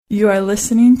You are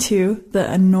listening to the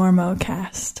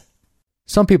Enormocast.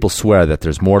 Some people swear that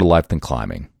there's more to life than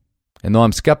climbing. And though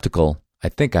I'm skeptical, I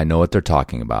think I know what they're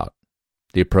talking about.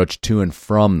 The approach to and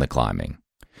from the climbing,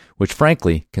 which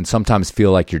frankly can sometimes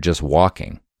feel like you're just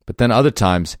walking. But then other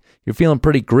times, you're feeling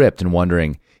pretty gripped and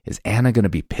wondering, is Anna going to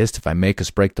be pissed if I make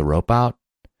us break the rope out?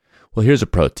 Well, here's a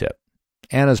pro tip.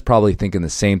 Anna's probably thinking the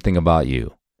same thing about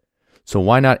you. So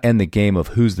why not end the game of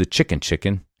who's the chicken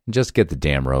and just get the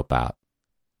damn rope out?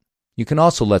 You can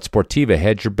also let Sportiva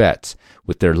hedge your bets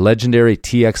with their legendary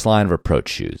TX line of approach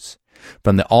shoes.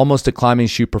 From the almost a climbing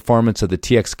shoe performance of the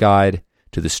TX Guide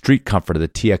to the street comfort of the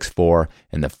TX4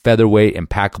 and the featherweight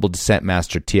impeccable Descent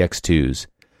Master TX2s,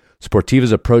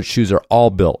 Sportiva's approach shoes are all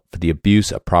built for the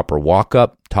abuse a proper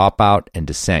walk-up, top-out, and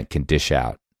descent can dish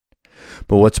out.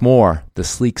 But what's more, the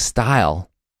sleek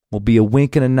style will be a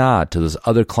wink and a nod to those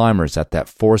other climbers at that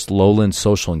forced lowland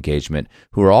social engagement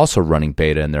who are also running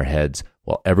beta in their heads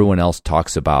while everyone else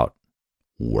talks about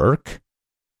work?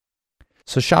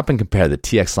 So shop and compare the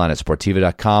TX line at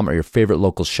Sportiva.com or your favorite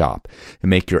local shop and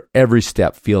make your every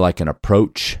step feel like an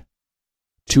approach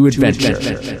to adventure.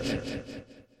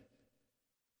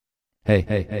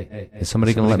 Hey, is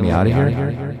somebody going to let me out of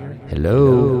here?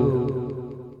 Hello?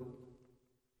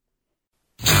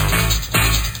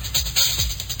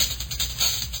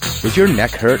 Does your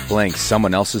neck hurt playing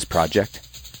someone else's project?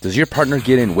 Does your partner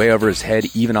get in way over his head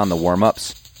even on the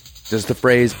warm-ups? Does the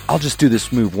phrase, "I'll just do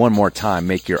this move one more time,"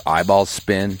 make your eyeballs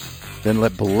spin? Then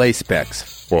let Belay Specs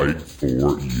fight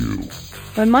for you.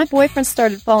 When my boyfriend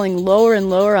started falling lower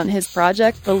and lower on his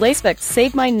project, Belay Specs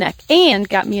saved my neck and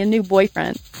got me a new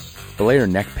boyfriend. Belay or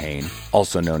neck pain,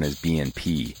 also known as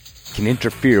BNP, can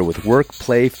interfere with work,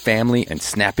 play, family, and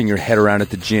snapping your head around at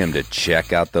the gym to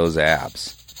check out those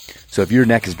abs. So if your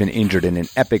neck has been injured in an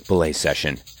epic belay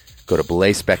session, go to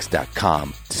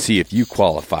belayspecs.com to see if you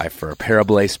qualify for a pair of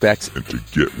belay specs and to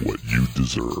get what you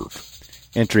deserve.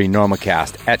 Enter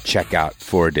Enormocast at checkout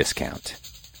for a discount.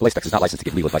 Belay Specs is not licensed to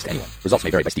give legal advice to anyone. Results may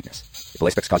vary by steepness. If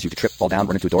Belay Specs cause you to trip, fall down,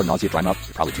 run into a door, nausea, dry mouth,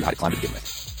 you're probably too high to climb to begin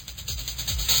with.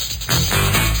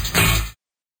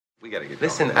 We gotta get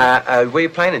Listen, where are you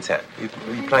playing in town?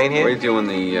 Are you playing here? We're doing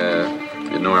the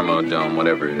Enormo Dome,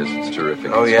 whatever it is. It's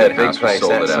terrific. Oh, it's yeah, a big house. place, We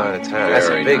sold that it side out. of town. That's a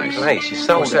Very big nice. place. You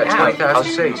sold it out.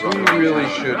 20,000 seats. You really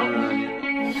should.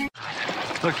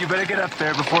 Look, you better get up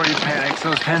there before you panic.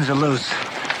 Those pens are loose.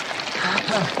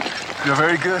 You're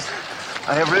very good.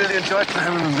 I have really enjoyed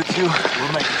climbing with you.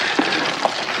 We'll make it.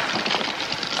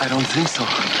 I don't think so.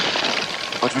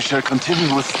 But we shall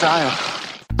continue with style.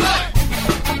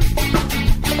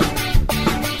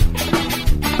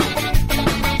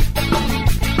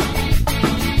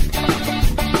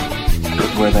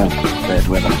 Bad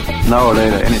weather. Now or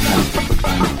later, anytime for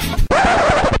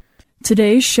climbing.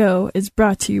 Today's show is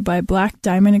brought to you by Black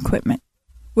Diamond Equipment,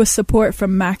 with support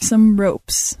from Maxim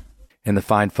Ropes. And the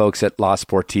fine folks at La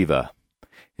Sportiva.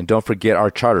 And don't forget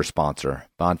our charter sponsor,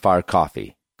 Bonfire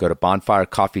Coffee. Go to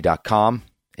bonfirecoffee.com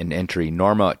and enter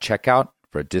Enorma at checkout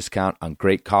for a discount on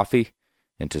great coffee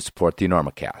and to support the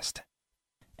Enormocast.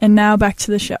 And now back to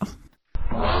the show.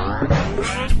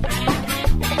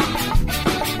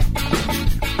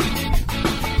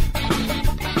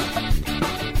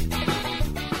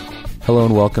 Hello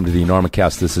and welcome to the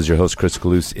Enormocast. This is your host, Chris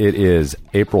Kalous. It is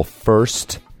April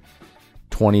 1st,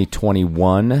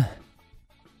 2021,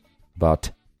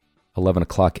 about 11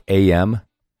 o'clock a.m.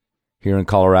 here in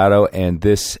Colorado, and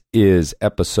this is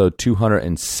episode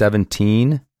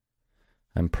 217,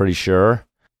 I'm pretty sure.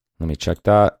 Let me check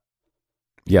that.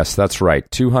 Yes, that's right,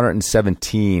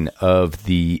 217 of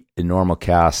the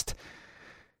Enormocast,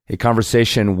 a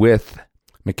conversation with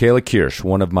Michaela Kiersch,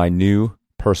 one of my new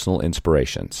personal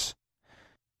inspirations.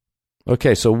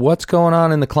 Okay, so what's going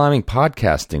on in the climbing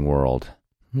podcasting world?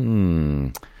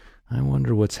 I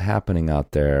wonder what's happening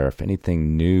out there, if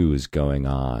anything new is going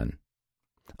on.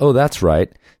 Oh, that's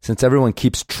right. Since everyone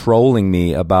keeps trolling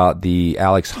me about the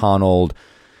Alex Honnold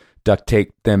Duct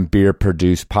Tape Them Beer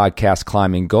produced podcast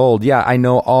Climbing Gold, yeah, I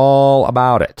know all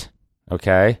about it,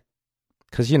 okay?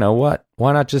 Because you know what?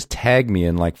 Why not just tag me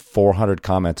in like 400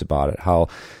 comments about it, how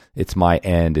it's my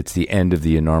end. It's the end of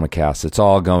the Enormocast. It's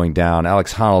all going down.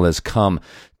 Alex Honnold has come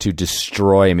to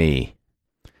destroy me.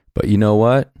 But you know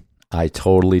what? I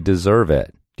totally deserve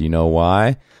it. Do you know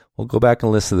why? Well, go back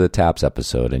and listen to the Taps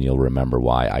episode and you'll remember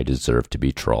why I deserve to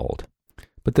be trolled.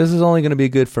 But this is only going to be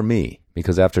good for me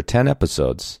because after 10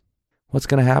 episodes, what's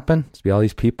going to happen? It's be all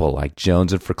these people like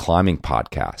Jones and for Climbing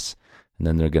podcasts. And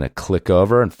then they're going to click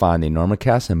over and find the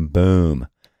Enormocast and boom,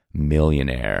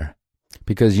 millionaire.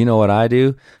 Because you know what I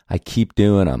do? I keep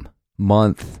doing them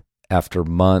month after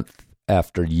month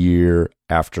after year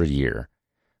after year.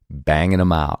 banging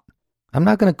them out. I'm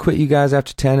not going to quit you guys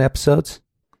after 10 episodes.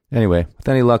 Anyway, with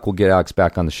any luck, we'll get Alex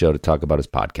back on the show to talk about his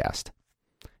podcast.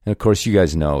 And of course, you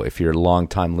guys know, if you're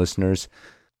longtime listeners,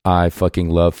 I fucking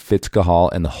love Fitz Cahal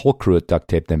and the whole crew at Duct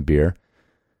Tape Them Beer.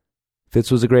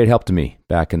 Fitz was a great help to me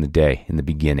back in the day, in the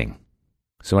beginning.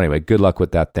 So anyway, good luck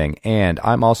with that thing. And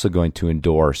I'm also going to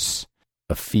endorse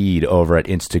a feed over at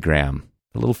Instagram,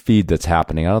 a little feed that's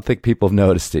happening. I don't think people have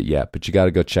noticed it yet, but you got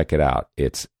to go check it out.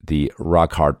 It's the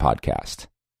Rock Hard Podcast.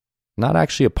 Not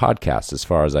actually a podcast as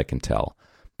far as I can tell.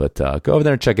 But go over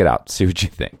there and check it out. See what you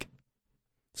think.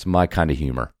 It's my kind of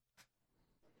humor.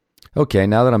 Okay,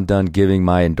 now that I'm done giving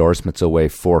my endorsements away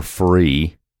for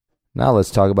free, now let's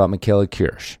talk about Michaela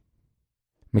Kiersch.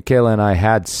 Michaela and I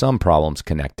had some problems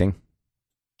connecting.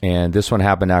 And this one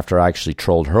happened after I actually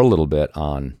trolled her a little bit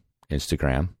on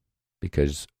Instagram.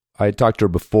 Because I had talked to her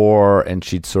before and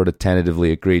she'd sort of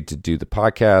tentatively agreed to do the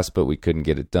podcast, but we couldn't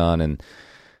get it done. And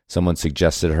someone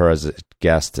suggested her as a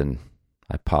guest and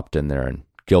I popped in there and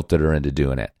guilted her into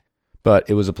doing it. But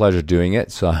it was a pleasure doing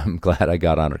it, so I'm glad I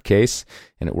got on her case,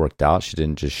 and it worked out. She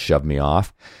didn't just shove me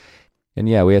off. And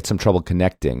yeah, we had some trouble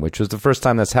connecting, which was the first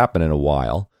time that's happened in a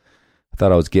while. I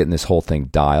thought I was getting this whole thing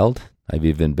dialed. I've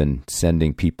even been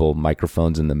sending people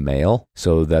microphones in the mail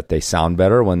so that they sound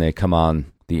better when they come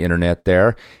on the internet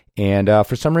there. And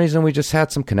for some reason, we just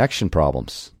had some connection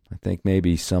problems. I think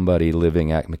maybe somebody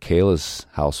living at Michaela's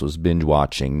house was binge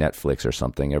watching Netflix or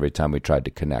something every time we tried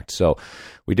to connect. So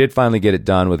we did finally get it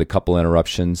done with a couple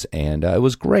interruptions, and it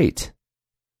was great.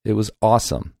 It was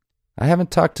awesome. I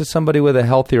haven't talked to somebody with a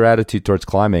healthier attitude towards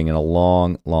climbing in a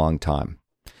long, long time.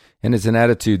 And it's an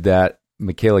attitude that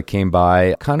Michaela came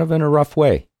by kind of in a rough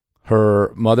way.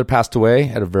 Her mother passed away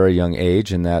at a very young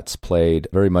age, and that's played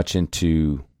very much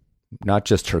into not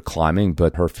just her climbing,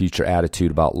 but her future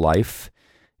attitude about life.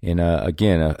 In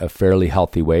a fairly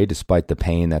healthy way, despite the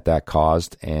pain that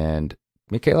caused. And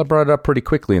Michaela brought it up pretty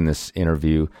quickly in this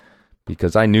interview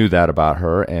because I knew that about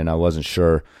her and I wasn't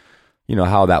sure,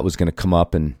 how that was going to come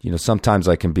up. And, sometimes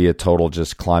I can be a total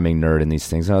just climbing nerd in these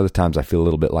things. And other times I feel a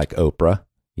little bit like Oprah,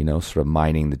 sort of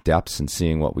mining the depths and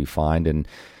seeing what we find. And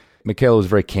Michaela was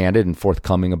very candid and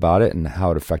forthcoming about it and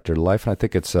how it affected her life. And I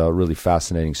think it's a really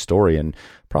fascinating story and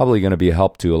probably going to be a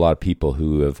help to a lot of people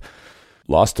who have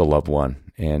lost a loved one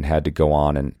and had to go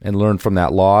on and learn from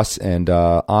that loss and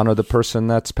honor the person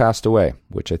that's passed away,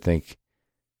 which I think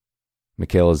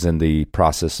Michaela's in the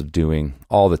process of doing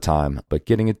all the time, but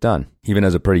getting it done, even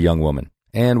as a pretty young woman.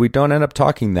 And we don't end up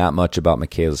talking that much about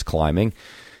Michaela's climbing.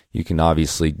 You can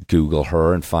obviously Google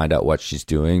her and find out what she's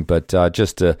doing, but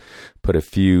just to put a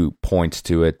few points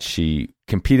to it, she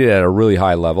competed at a really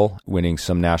high level, winning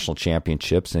some national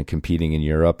championships and competing in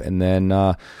Europe, and then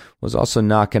was also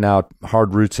knocking out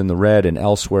hard routes in the red and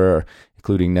elsewhere,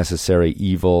 including Necessary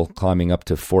Evil, climbing up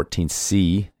to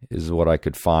 14C is what I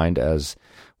could find as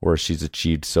where she's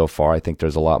achieved so far. I think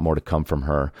there's a lot more to come from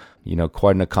her.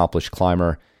 Quite an accomplished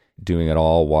climber, doing it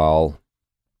all while,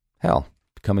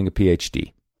 becoming a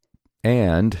PhD.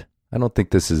 And I don't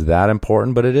think this is that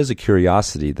important, but it is a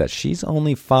curiosity that she's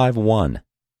only 5'1",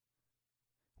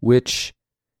 which,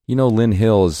 Lynn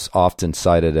Hill is often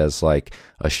cited as like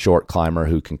a short climber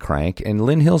who can crank, and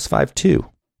Lynn Hill's 5'2".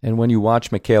 And when you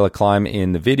watch Michaela climb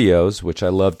in the videos, which I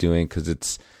love doing because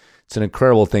it's an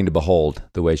incredible thing to behold,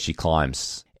 the way she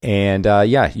climbs. And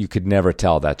you could never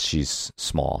tell that she's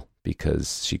small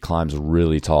because she climbs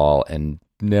really tall and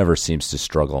never seems to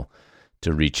struggle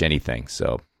to reach anything.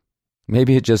 So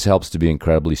maybe it just helps to be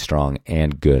incredibly strong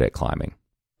and good at climbing.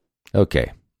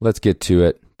 Okay, let's get to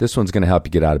it. This one's going to help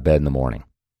you get out of bed in the morning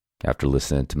after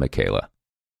listening to Michaela.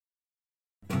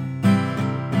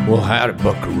 Well, howdy,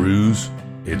 buckaroos.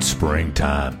 It's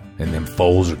springtime, and them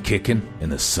foals are kicking,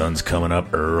 and the sun's coming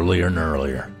up earlier and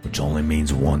earlier, which only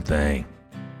means one thing.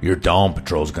 Your dawn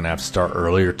patrol's going to have to start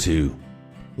earlier, too.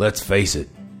 Let's face it,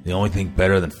 the only thing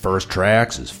better than first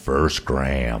tracks is first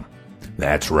gram.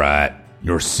 That's right.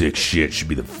 Your sick shit should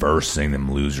be the first thing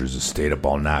them losers that stayed up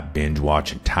all night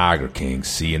binge-watching Tiger King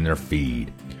see in their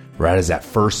feed. Right as that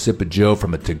first sip of Joe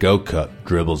from a to-go cup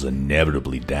dribbles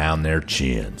inevitably down their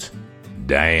chins.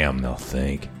 Damn, they'll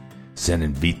think.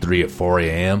 Sending V3 at 4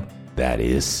 a.m.? That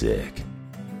is sick.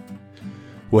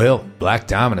 Well, Black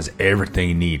Diamond has everything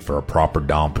you need for a proper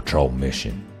dawn patrol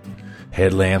mission.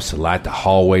 Headlamps to light the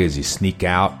hallway as you sneak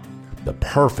out. The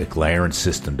perfect layering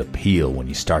system to peel when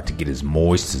you start to get as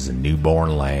moist as a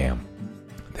newborn lamb.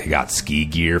 They got ski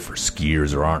gear for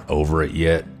skiers who aren't over it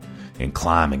yet, and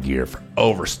climbing gear for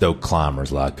overstoked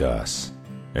climbers like us.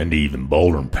 And even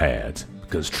bouldering pads,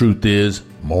 because truth is,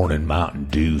 morning Mountain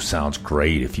Dew sounds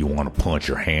great if you want to punch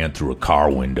your hand through a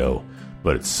car window,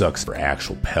 but it sucks for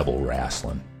actual pebble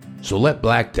wrestling. So let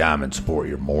Black Diamond support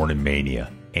your morning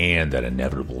mania and that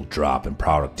inevitable drop in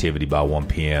productivity by 1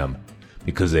 p.m.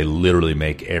 because they literally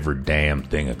make every damn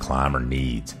thing a climber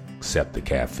needs except the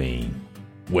caffeine.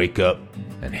 Wake up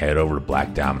and head over to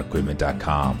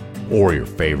blackdiamondequipment.com or your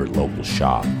favorite local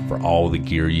shop for all the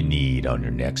gear you need on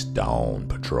your next dawn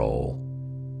patrol.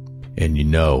 And you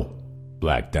know,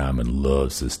 Black Diamond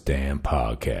loves this damn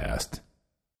podcast.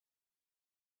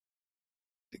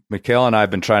 Michaela and I have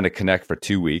been trying to connect for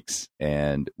 2 weeks,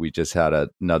 and we just had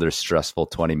another stressful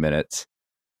 20 minutes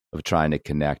of trying to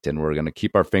connect, and we're going to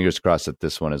keep our fingers crossed that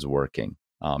this one is working.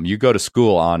 You go to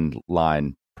school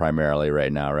online primarily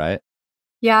right now, right?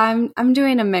 Yeah, I'm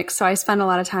doing a mix, so I spend a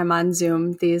lot of time on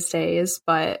Zoom these days,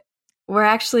 but we're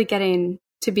actually getting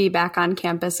to be back on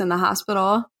campus in the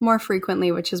hospital more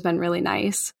frequently, which has been really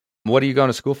nice. What are you going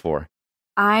to school for?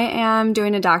 I am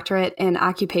doing a doctorate in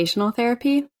occupational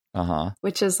therapy,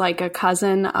 which is like a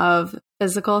cousin of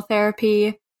physical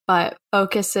therapy, but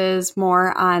focuses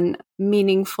more on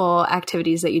meaningful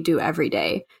activities that you do every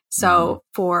day. So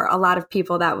for a lot of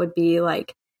people, that would be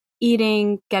like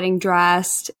eating, getting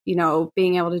dressed,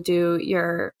 being able to do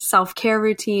your self-care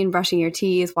routine, brushing your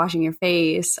teeth, washing your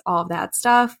face, all of that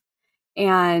stuff.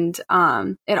 And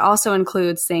it also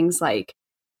includes things like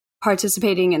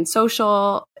participating in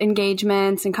social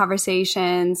engagements and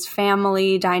conversations,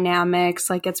 family dynamics.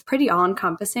 Like it's pretty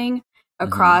all-encompassing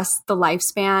across the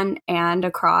lifespan and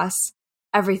across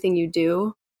everything you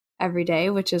do every day,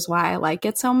 which is why I like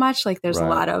it so much. Like there's a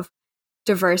lot of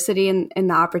diversity in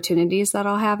the opportunities that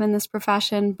I'll have in this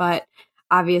profession. But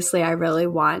obviously, I really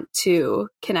want to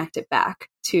connect it back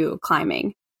to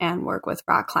climbing and work with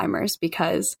rock climbers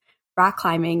because rock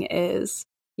climbing is,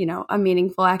 a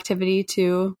meaningful activity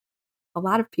to a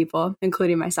lot of people,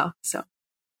 including myself. So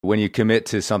when you commit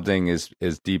to something as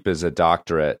deep as a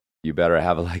doctorate, you better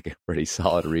have like a pretty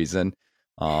solid reason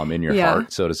in your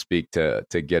heart, so to speak, to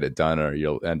get it done, or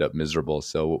you'll end up miserable.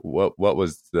 So what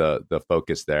was the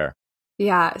focus there?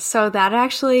 Yeah, so that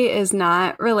actually is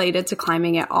not related to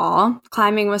climbing at all.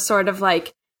 Climbing was sort of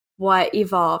like what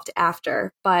evolved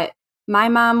after. But my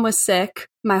mom was sick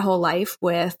my whole life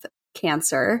with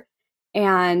cancer,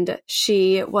 and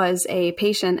she was a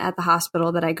patient at the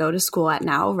hospital that I go to school at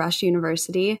now, Rush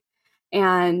University.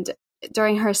 And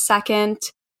during her second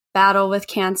battle with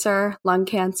cancer, lung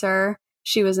cancer,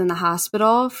 she was in the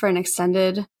hospital for an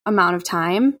extended amount of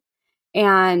time.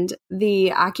 And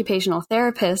the occupational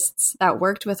therapists that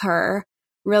worked with her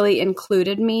really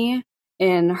included me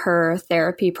in her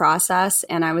therapy process.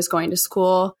 And I was going to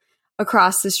school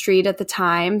across the street at the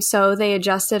time. So they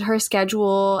adjusted her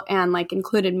schedule and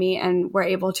included me, and were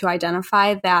able to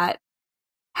identify that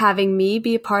having me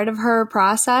be a part of her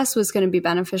process was going to be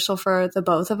beneficial for the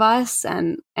both of us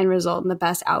and result in the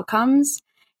best outcomes.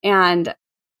 And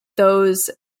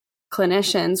those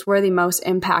clinicians were the most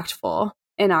impactful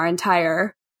in our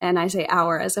entire, and I say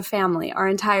our as a family, our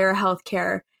entire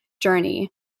healthcare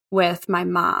journey with my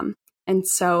mom. And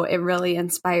so it really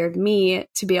inspired me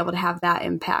to be able to have that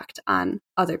impact on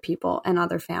other people and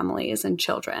other families and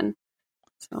children.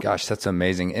 So. Gosh, that's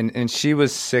amazing. And she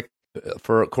was sick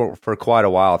for quite a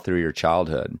while through your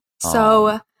childhood.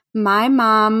 So my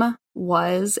mom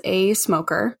was a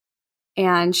smoker,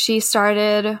 and she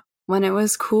started when it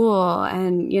was cool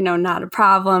and, not a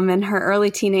problem in her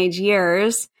early teenage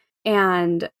years,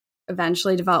 and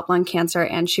eventually developed lung cancer.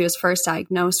 And she was first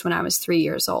diagnosed when I was 3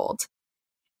 years old.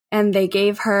 And they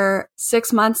gave her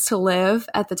 6 months to live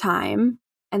at the time.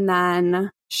 And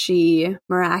then she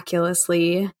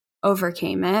miraculously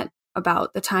overcame it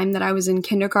about the time that I was in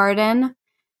kindergarten.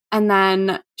 And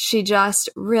then she just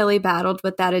really battled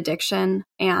with that addiction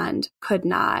and could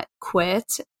not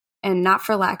quit, and not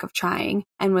for lack of trying,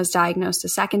 and was diagnosed a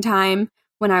second time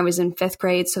when I was in 5th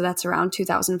grade. So that's around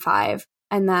 2005.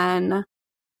 And then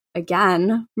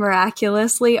again,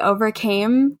 miraculously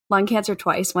overcame lung cancer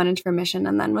twice, went into remission,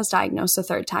 and then was diagnosed a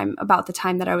third time about the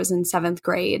time that I was in 7th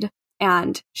grade.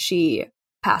 And she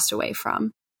passed away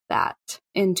from that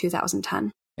in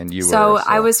 2010. And you so were,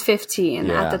 I was 15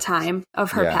 at the time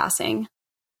of her passing.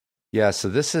 Yeah. So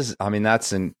this is,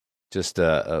 that's just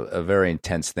a very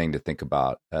intense thing to think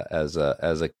about as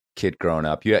a kid growing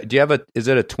up. Do you have is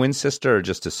it a twin sister or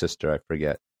just a sister? I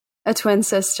forget. A twin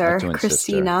sister,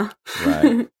 Christina.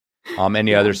 Right.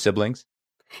 Any other siblings?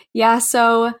 Yeah.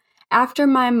 So after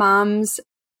my mom's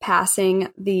passing,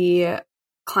 the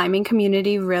climbing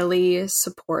community really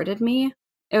supported me.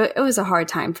 It was a hard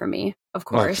time for me, of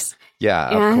course. Of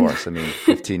course.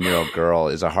 15-year-old girl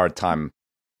is a hard time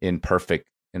in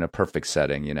a perfect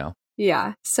setting,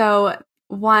 Yeah. So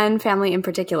one family in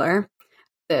particular,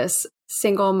 this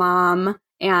single mom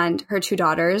and her 2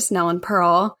 daughters, Nell and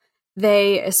Pearl,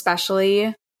 they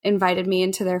especially invited me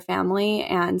into their family.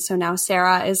 And so now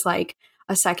Sarah is like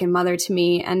a second mother to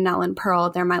me, and Nell and Pearl,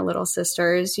 they're my little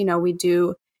sisters. You know, we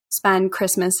do spend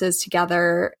Christmases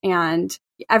together and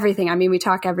everything. I mean, we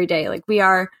talk every day. Like, we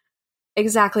are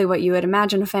exactly what you would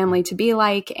imagine a family to be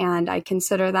like. And I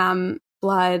consider them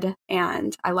blood,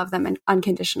 and I love them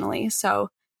unconditionally. So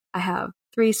I have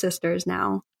 3 sisters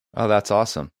now. Oh, that's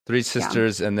awesome. 3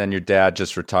 sisters, and then your dad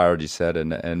just retired, you said,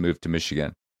 and moved to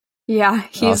Michigan. Yeah,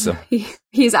 he's awesome.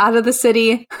 He's out of the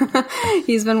city.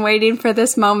 He's been waiting for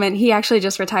this moment. He actually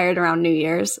just retired around New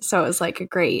Year's, so it was like a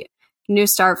great new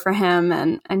start for him,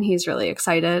 and he's really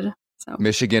excited. So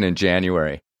Michigan in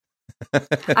January.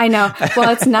 I know. Well,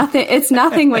 it's nothing. It's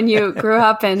nothing when you grew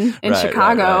up in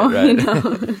Chicago. Right. You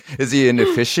know? Is he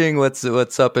into fishing? What's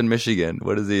up in Michigan?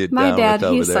 What is he? My down dad,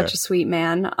 with he's over there? such a sweet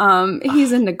man.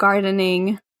 He's into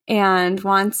gardening and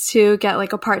wants to get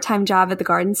like a part-time job at the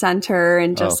garden center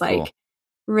and just cool. like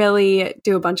really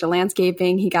do a bunch of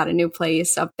landscaping. He got a new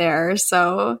place up there.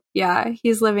 So yeah,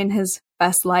 he's living his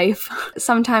best life.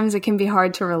 Sometimes it can be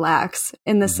hard to relax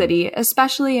in the city,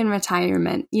 especially in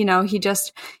retirement. You know,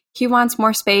 he wants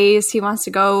more space. He wants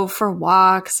to go for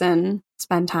walks and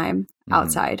spend time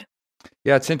outside.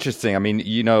 Yeah, it's interesting. I mean,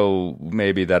 you know,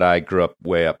 maybe that I grew up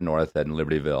way up north in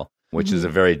Libertyville, which is a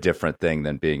very different thing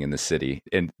than being in the city.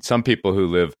 And some people who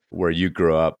live where you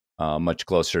grew up, much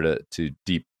closer to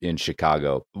deep in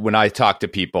Chicago. When I talk to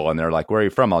people and they're like, "Where are you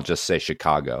from?" I'll just say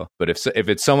Chicago. But if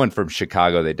it's someone from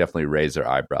Chicago, they definitely raise their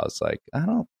eyebrows. Like, I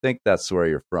don't think that's where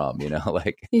you're from. You know,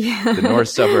 like the north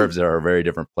suburbs are a very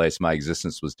different place. My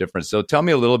existence was different. So tell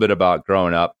me a little bit about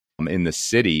growing up in the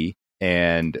city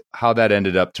and how that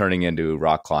ended up turning into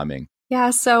rock climbing.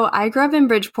 Yeah, so I grew up in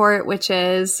Bridgeport, which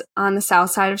is on the south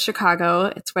side of Chicago.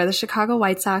 It's where the Chicago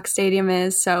White Sox Stadium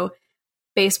is. So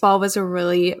baseball was a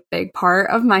really big part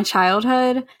of my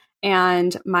childhood,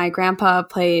 and my grandpa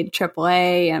played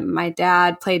AAA and my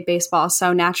dad played baseball.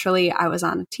 So naturally, I was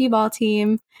on a t-ball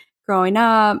team growing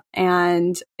up,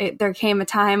 and there came a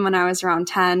time when I was around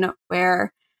 10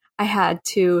 where I had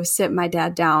to sit my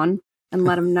dad down and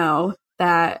let him know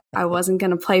that I wasn't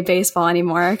going to play baseball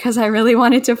anymore because I really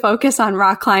wanted to focus on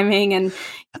rock climbing. And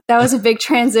that was a big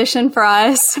transition for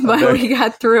us, but we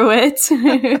got through it.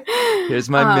 Here's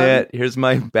my mitt. Here's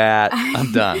my bat.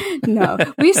 I'm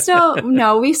done. We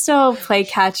still play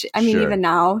catch. I mean, even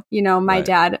now, you know, my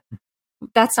dad,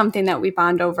 that's something that we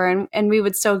bond over, and we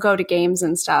would still go to games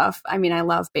and stuff. I mean, I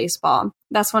love baseball.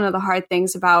 That's one of the hard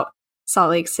things about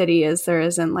Salt Lake City is there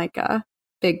isn't like a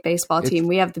big baseball team.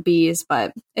 We have the Bees,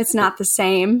 but it's not the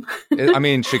same. I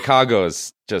mean, Chicago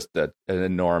is just an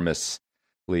enormously,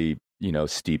 you know,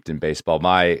 steeped in baseball.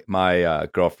 My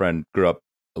girlfriend grew up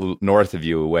a little north of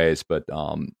you a ways, but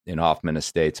in Hoffman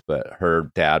Estates. But her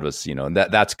dad was, you know, and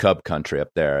that's Cub country up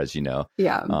there, as you know.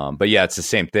 Yeah. But yeah, it's the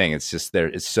same thing. It's just there.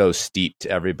 It's so steeped.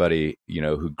 Everybody, you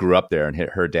know, who grew up there, and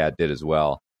her dad did as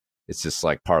well. It's just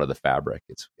like part of the fabric.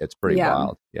 It's pretty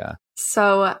wild. Yeah.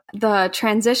 So the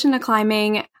transition to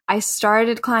climbing, I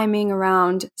started climbing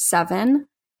around 7,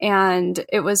 and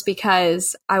it was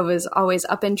because I was always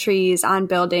up in trees, on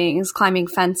buildings, climbing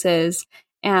fences,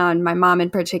 and my mom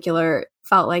in particular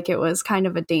felt like it was kind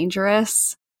of a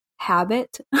dangerous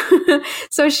habit.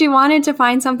 So she wanted to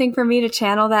find something for me to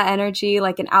channel that energy,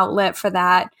 like an outlet for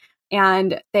that.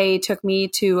 And they took me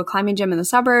to a climbing gym in the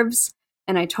suburbs.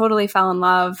 And I totally fell in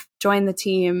love, joined the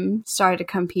team, started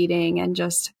competing, and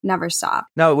just never stopped.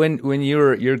 Now, when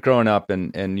you're growing up,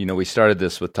 and you know, we started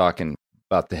this with talking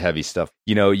about the heavy stuff.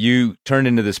 You know, you turned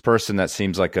into this person that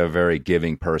seems like a very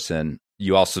giving person.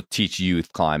 You also teach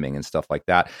youth climbing and stuff like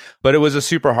that. But it was a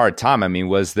super hard time. I mean,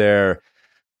 was there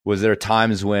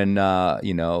times when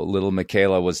you know, little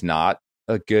Michaela was not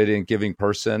a good and giving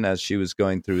person as she was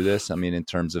going through this? I mean, in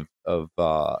terms of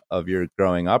your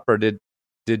growing up, or did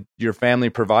your family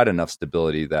provide enough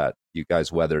stability that you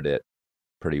guys weathered it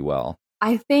pretty well?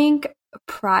 I think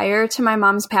prior to my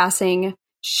mom's passing,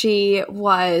 she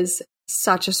was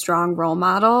such a strong role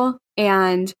model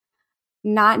and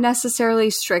not necessarily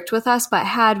strict with us, but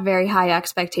had very high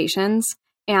expectations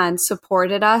and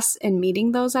supported us in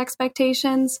meeting those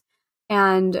expectations.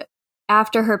 And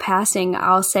after her passing,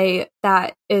 I'll say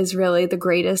that is really the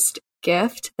greatest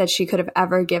gift that she could have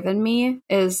ever given me,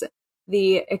 is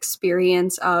the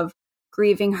experience of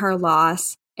grieving her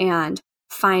loss and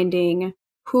finding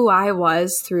who I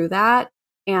was through that,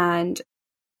 and,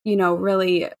 you know,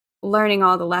 really learning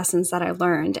all the lessons that I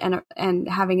learned, and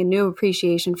having a new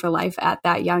appreciation for life at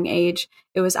that young age.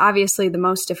 It was obviously the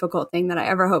most difficult thing that I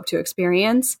ever hoped to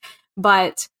experience,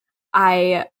 but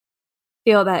I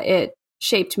feel that it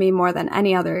shaped me more than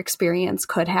any other experience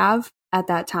could have at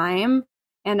that time.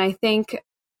 And I think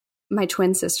my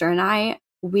twin sister and I,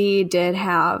 we did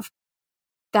have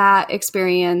that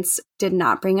experience did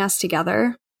not bring us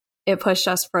together. It pushed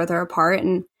us further apart.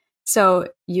 And so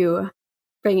you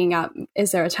bringing up,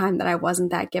 is there a time that I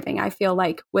wasn't that giving? I feel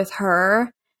like with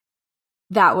her,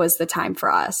 that was the time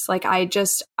for us. Like I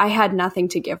had nothing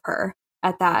to give her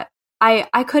at that.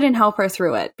 I couldn't help her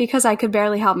through it because I could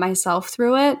barely help myself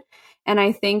through it. And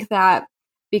I think that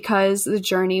because the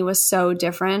journey was so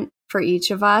different for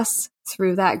each of us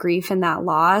through that grief and that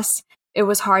loss, it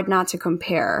was hard not to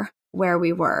compare where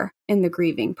we were in the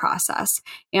grieving process.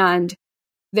 And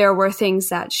there were things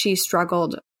that she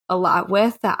struggled a lot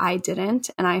with that I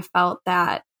didn't. And I felt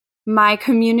that my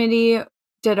community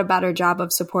did a better job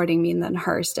of supporting me than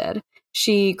hers did.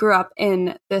 She grew up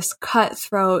in this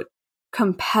cutthroat,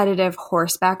 competitive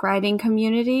horseback riding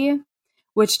community,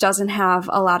 which doesn't have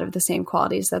a lot of the same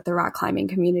qualities that the rock climbing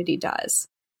community does.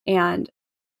 And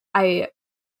I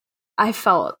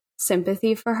felt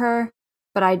sympathy for her,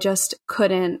 but I just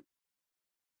couldn't,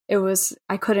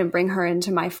 I couldn't bring her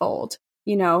into my fold.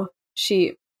 You know,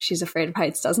 she's afraid of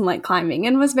heights, doesn't like climbing,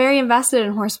 and was very invested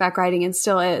in horseback riding and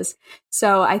still is.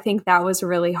 So I think that was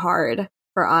really hard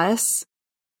for us,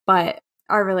 but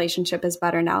our relationship is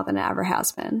better now than it ever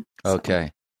has been. So.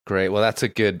 Okay, great. Well, that's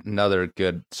another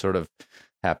good sort of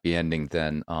happy ending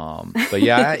then. But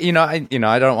yeah,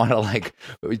 I don't want to like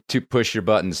to push your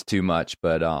buttons too much,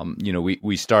 but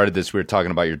we started this, we were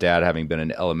talking about your dad having been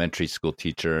an elementary school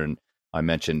teacher, and I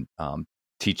mentioned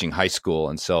teaching high school.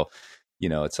 And so,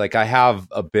 it's like I have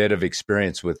a bit of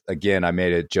experience with, again, I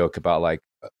made a joke about like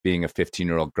being a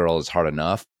 15-year-old girl is hard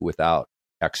enough without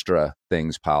extra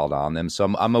things piled on them. So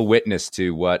I'm a witness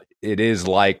to what it is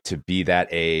like to be that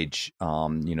age,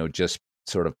 just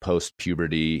sort of post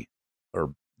puberty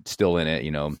or still in it,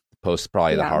 post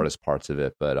probably the hardest parts of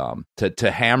it. But to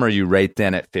hammer you right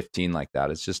then at 15 like that,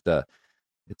 it's just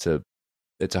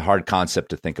it's a hard concept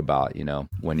to think about,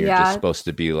 when you're just supposed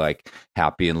to be like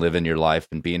happy and living your life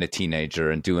and being a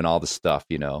teenager and doing all the stuff,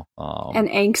 and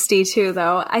angsty too,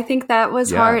 though. I think that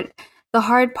was hard. The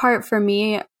hard part for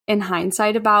me in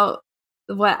hindsight about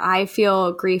what I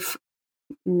feel grief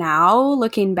now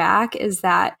looking back is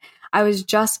that I was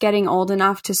just getting old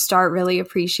enough to start really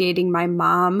appreciating my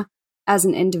mom as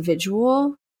an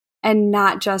individual and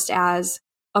not just as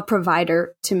a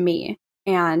provider to me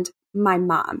and my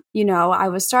mom. I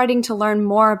was starting to learn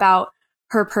more about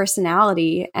her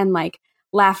personality and like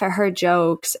laugh at her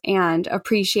jokes and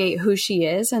appreciate who she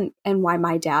is and why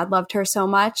my dad loved her so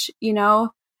much,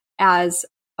 as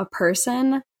a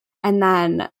person. And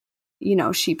then,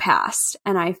 she passed.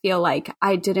 And I feel like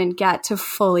I didn't get to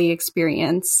fully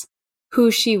experience who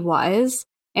she was.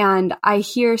 And I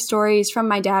hear stories from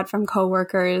my dad, from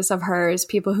coworkers of hers,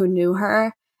 people who knew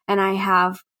her. And I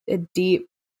have a deep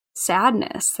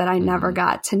sadness that I never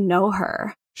got to know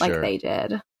her like they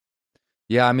did.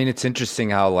 Yeah. I mean, it's interesting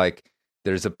how like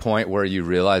there's a point where you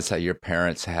realize that your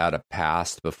parents had a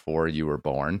past before you were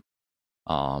born.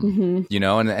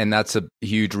 And that's a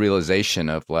huge realization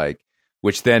of like,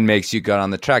 which then makes you go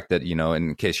on the track that,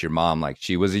 in case your mom, like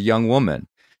she was a young woman,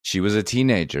 she was a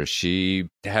teenager, she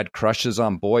had crushes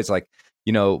on boys, like,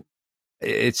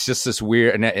 it's just this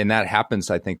weird, and that happens,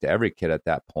 I think, to every kid at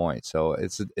that point. So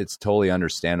it's totally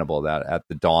understandable that at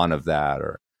the dawn of that,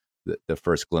 or the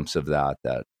first glimpse of that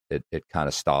it kind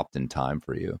of stopped in time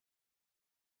for you.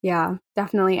 Yeah,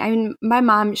 definitely. I mean, my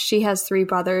mom, she has 3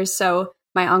 brothers, so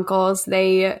my uncles,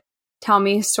 they tell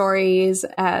me stories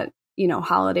at,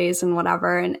 holidays and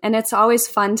whatever. And it's always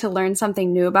fun to learn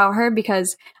something new about her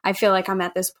because I feel like I'm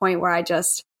at this point where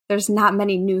there's not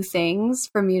many new things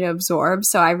for me to absorb.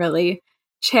 So I really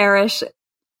cherish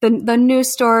the new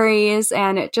stories,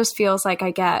 and it just feels like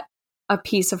I get a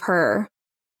piece of her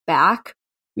back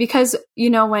because,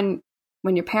 when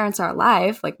your parents are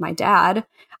alive, like my dad,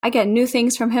 I get new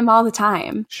things from him all the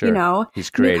time. Sure.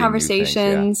 He's creating new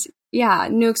conversations.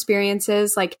 New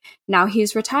experiences. Like now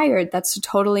he's retired. That's a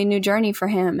totally new journey for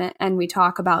him. And we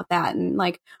talk about that and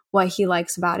like what he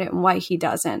likes about it and what he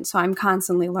doesn't. So I'm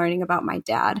constantly learning about my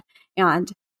dad, and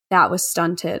that was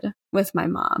stunted with my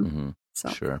mom. So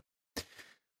sure.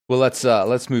 Well,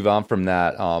 let's move on from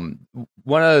that.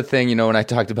 One other thing, when I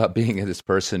talked about being this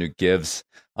person who gives,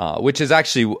 which is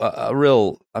actually a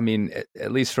real, I mean,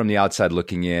 at least from the outside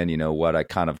looking in, what I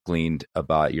kind of gleaned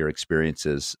about your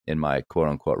experiences in my quote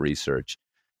unquote research,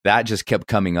 that just kept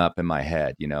coming up in my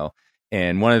head,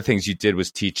 and one of the things you did was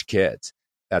teach kids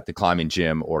at the climbing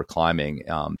gym or climbing.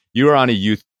 You were on a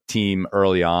youth team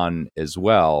early on as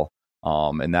well.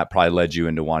 And that probably led you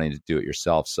into wanting to do it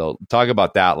yourself. So talk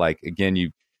about that. Like, again,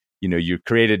 you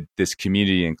created this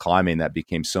community in climbing that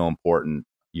became so important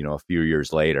a few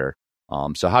years later.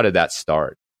 So how did that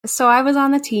start? So I was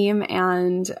on the team,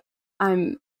 and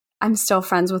I'm still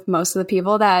friends with most of the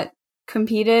people that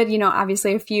competed.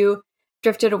 Obviously a few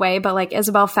drifted away, but like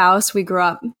Isabel Faust, we grew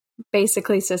up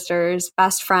basically sisters,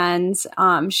 best friends.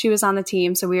 She was on the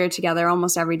team, so we were together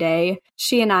almost every day.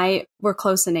 She and I were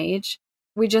close in age.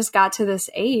 We just got to this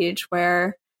age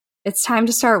where it's time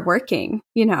to start working,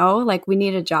 like we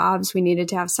needed jobs. We needed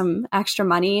to have some extra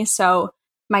money. So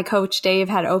my coach, Dave,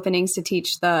 had openings to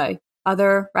teach the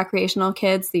other recreational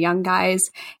kids, the young guys.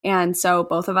 And so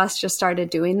both of us just started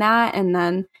doing that and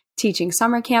then teaching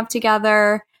summer camp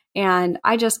together. And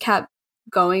I just kept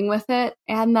going with it.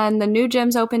 And then the new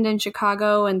gyms opened in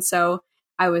Chicago. And so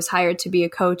I was hired to be a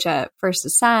coach at First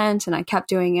Ascent, and I kept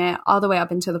doing it all the way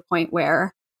up until the point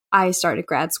where I started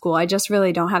grad school. I just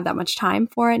really don't have that much time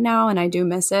for it now, and I do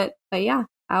miss it. But yeah,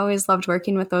 I always loved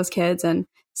working with those kids and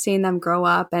seeing them grow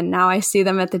up. And now I see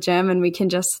them at the gym, and we can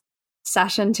just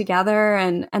session together,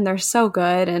 and they're so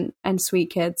good and sweet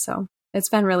kids. So it's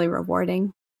been really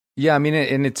rewarding. Yeah, I mean,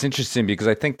 and it's interesting because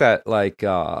I think that like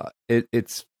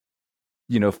it's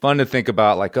fun to think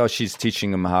about like, oh, she's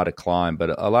teaching them how to climb.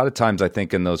 But a lot of times I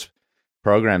think in those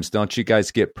programs, don't you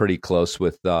guys get pretty close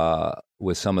with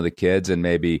some of the kids and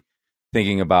maybe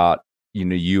thinking about,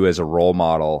 you as a role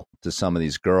model to some of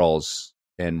these girls?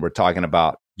 And we're talking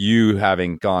about you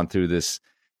having gone through this,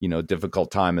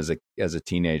 difficult time as a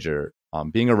teenager,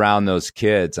 being around those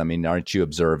kids. I mean, aren't you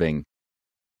observing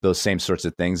those same sorts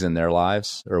of things in their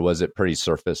lives? Or was it pretty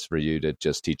surface for you to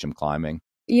just teach them climbing?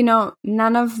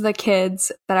 None of the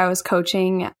kids that I was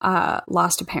coaching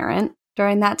lost a parent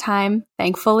during that time,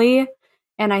 thankfully.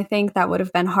 And I think that would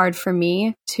have been hard for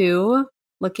me too,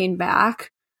 looking back.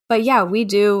 But yeah, we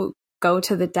do go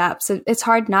to the depths. It's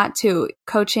hard not to.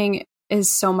 Coaching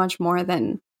is so much more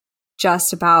than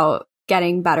just about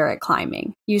getting better at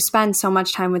climbing. You spend so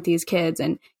much time with these kids,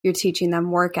 and you're teaching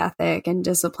them work ethic and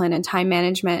discipline and time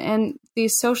management and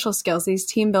these social skills, these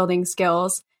team building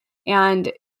skills.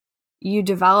 And you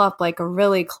develop like a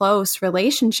really close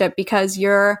relationship because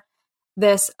you're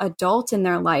this adult in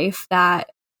their life that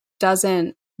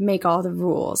doesn't make all the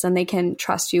rules, and they can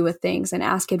trust you with things and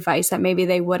ask advice that maybe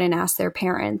they wouldn't ask their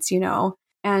parents,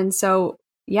 And so,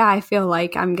 yeah, I feel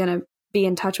like I'm going to be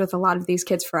in touch with a lot of these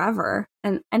kids forever.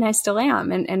 And I still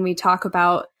am. And we talk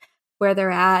about where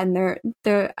they're at, and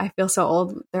they're, I feel so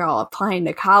old. They're all applying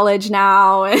to college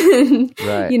now and,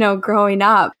 right. Growing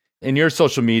up. In your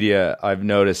social media, I've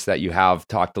noticed that you have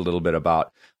talked a little bit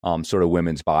about sort of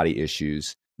women's body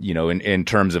issues, in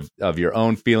terms of your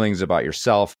own feelings about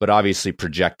yourself, but obviously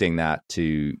projecting that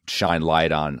to shine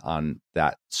light on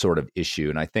that sort of issue.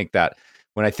 And I think that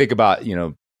when I think about,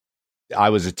 I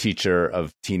was a teacher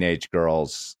of teenage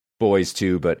girls, boys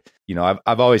too, but,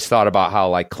 I've always thought about how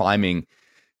like climbing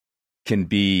can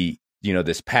be,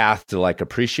 this path to like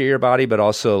appreciate your body, but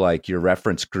also like your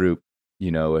reference group.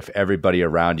 If everybody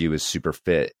around you is super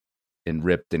fit and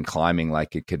ripped and climbing,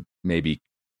 like it could maybe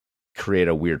create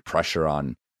a weird pressure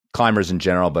on climbers in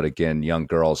general, but again, young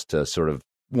girls to sort of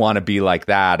want to be like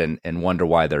that and wonder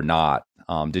why they're not.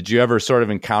 Did you ever sort of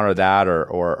encounter that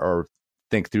or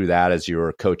think through that as you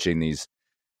were coaching these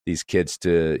kids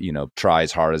to, try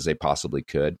as hard as they possibly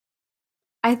could?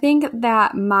 I think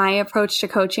that my approach to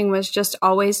coaching was just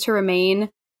always to remain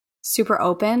super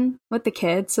open with the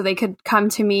kids so they could come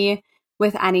to me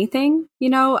with anything,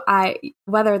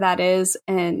 whether that is,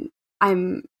 and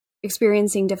I'm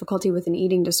experiencing difficulty with an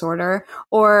eating disorder,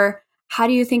 or how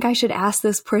do you think I should ask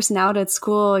this person out at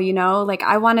school? Like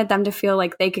I wanted them to feel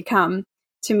like they could come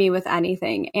to me with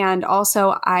anything. And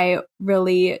also I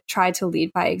really try to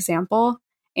lead by example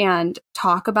and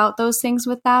talk about those things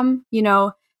with them.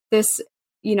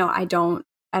 I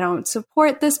don't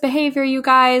support this behavior, you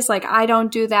guys. Like I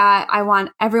don't do that. I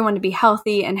want everyone to be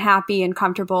healthy and happy and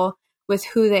comfortable with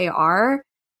who they are,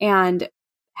 and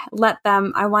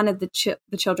I wanted the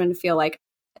children to feel like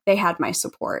they had my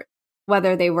support,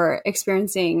 whether they were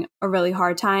experiencing a really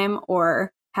hard time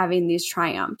or having these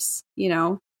triumphs,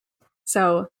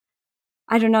 So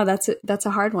I don't know. That's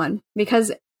a hard one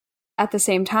because at the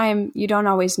same time, you don't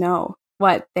always know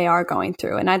what they are going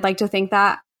through. And I'd like to think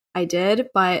that I did,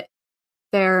 but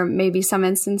there may be some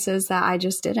instances that I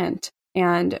just didn't.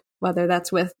 And whether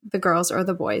that's with the girls or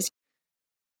the boys.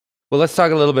 Well, let's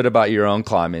talk a little bit about your own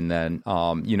climbing then.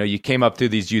 You came up through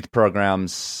these youth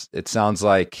programs. It sounds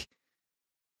like,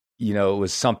 it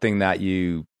was something that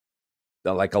you,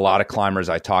 like a lot of climbers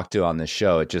I talked to on this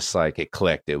show, it just like it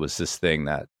clicked. It was this thing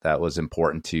that was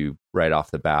important to you right off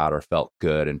the bat, or felt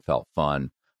good and felt fun.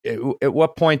 At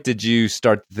what point did you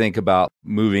start to think about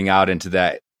moving out into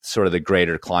that sort of the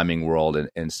greater climbing world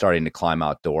and starting to climb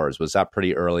outdoors? Was that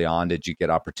pretty early on? Did you get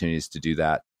opportunities to do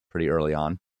that pretty early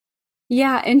on?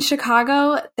 Yeah, in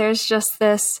Chicago, there's just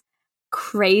this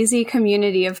crazy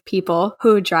community of people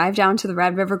who drive down to the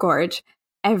Red River Gorge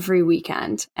every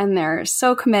weekend, and they're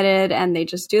so committed, and they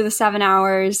just do the 7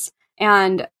 hours.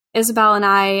 And Isabel and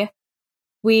I,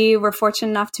 we were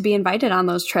fortunate enough to be invited on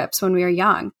those trips when we were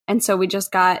young. And so we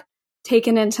just got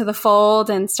taken into the fold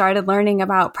and started learning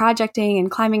about projecting and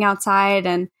climbing outside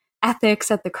and ethics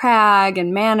at the crag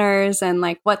and manners and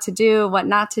like what to do, what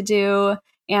not to do.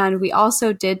 And we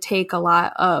also did take a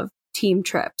lot of team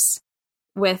trips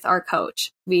with our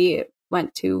coach. We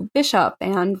went to Bishop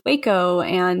and Waco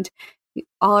and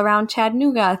all around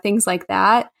Chattanooga, things like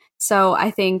that. So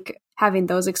I think having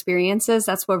those experiences,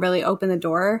 that's what really opened the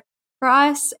door for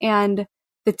us. And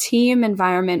the team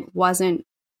environment wasn't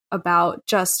about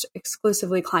just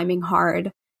exclusively climbing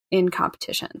hard in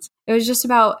competitions. It was just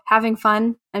about having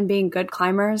fun and being good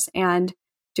climbers and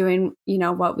doing,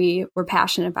 what we were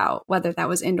passionate about, whether that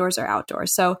was indoors or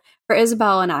outdoors. So for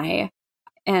Isabel and I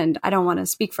don't want to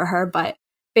speak for her, but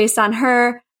based on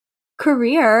her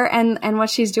career and what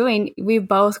she's doing, we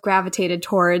both gravitated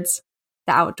towards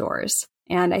the outdoors.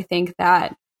 And I think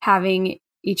that having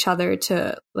each other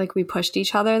we pushed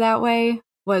each other that way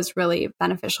was really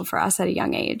beneficial for us at a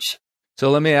young age. So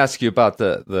let me ask you about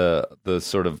the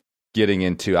sort of getting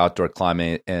into outdoor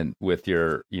climbing, and with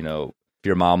your, if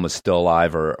your mom was still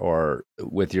alive or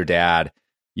with your dad,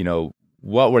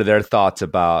 what were their thoughts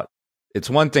about? It's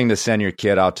one thing to send your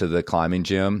kid out to the climbing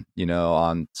gym,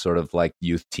 on sort of like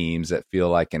youth teams that feel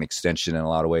like an extension in a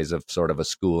lot of ways of sort of a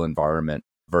school environment,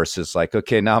 versus like,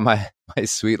 okay, now my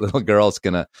sweet little girl's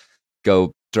gonna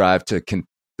go drive to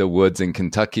the woods in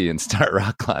Kentucky and start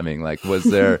rock climbing. Like, was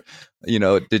there,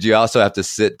 did you also have to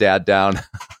sit dad down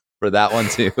for that one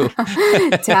too?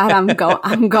 Dad,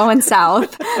 I'm going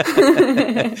south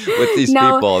with these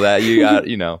people that you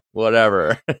got,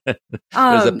 whatever.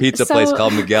 There's a pizza place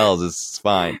called Miguel's. It's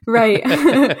fine. Right.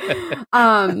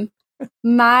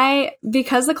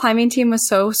 Because the climbing team was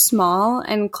so small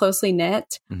and closely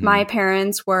knit, my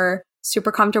parents were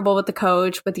super comfortable with the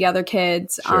coach, with the other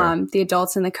kids, Sure. The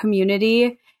adults in the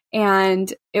community.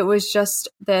 And it was just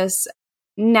this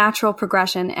natural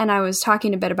progression. And I was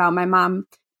talking a bit about my mom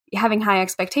having high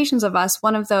expectations of us.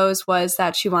 One of those was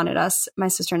that she wanted us, my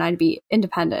sister and I, to be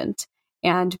independent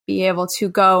and be able to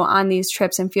go on these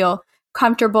trips and feel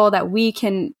comfortable that we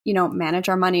can, manage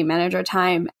our money, manage our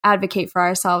time, advocate for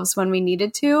ourselves when we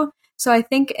needed to. So I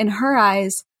think in her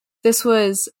eyes, this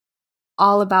was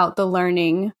all about the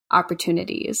learning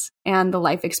opportunities and the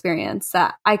life experience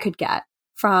that I could get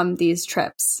from these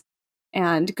trips,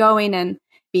 and going and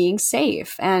being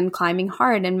safe and climbing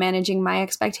hard and managing my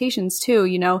expectations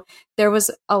too. There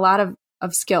was a lot of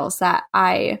skills that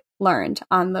I learned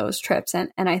on those trips.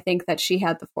 And I think that she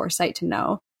had the foresight to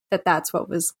know that that's what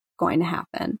was going to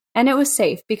happen. And it was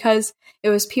safe because it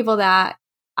was people that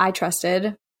I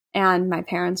trusted and my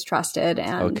parents trusted,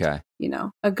 and,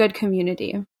 a good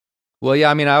community. Well, yeah,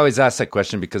 I mean, I always ask that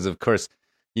question because, of course,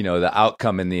 the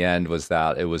outcome in the end was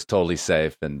that it was totally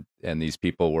safe and these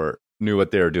people knew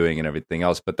what they were doing and everything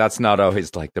else. But that's not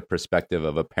always like the perspective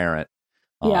of a parent.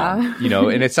 Yeah.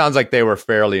 And it sounds like they were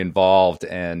fairly involved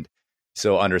and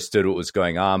so understood what was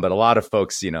going on. But a lot of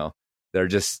folks, they're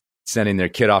just sending their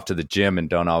kid off to the gym and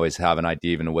don't always have an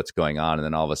idea even of what's going on. And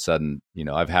then all of a sudden,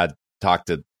 I've talked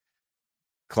to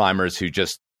climbers who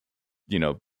just,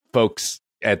 folks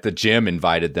at the gym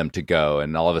invited them to go,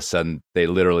 and all of a sudden they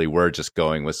literally were just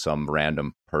going with some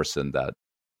random person that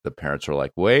the parents were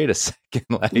like, wait a second,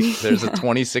 like there's a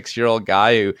 26-year-old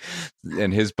guy who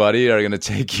and his buddy are going to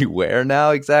take you where now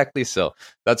exactly? So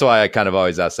that's why I kind of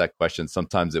always ask that question.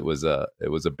 Sometimes it was a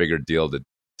bigger deal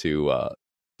to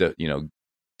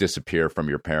disappear from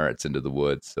your parents into the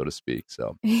woods, so to speak.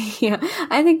 So yeah,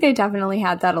 I think they definitely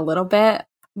had that a little bit,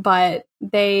 but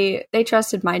they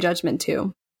trusted my judgment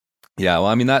too. Yeah, well,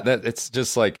 I mean that it's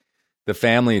just like the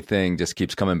family thing just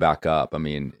keeps coming back up. I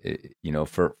mean,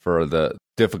 for the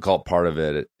difficult part of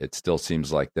it, it still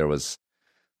seems like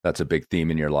that's a big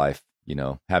theme in your life.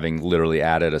 Having literally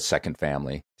added a second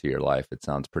family to your life, it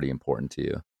sounds pretty important to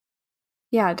you.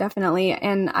 Yeah, definitely.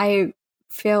 And I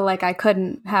feel like I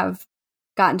couldn't have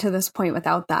gotten to this point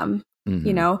without them.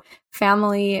 Mm-hmm.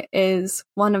 Family is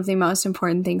one of the most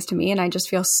important things to me, and I just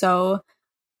feel so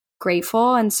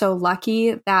grateful and so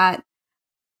lucky that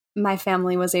my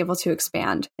family was able to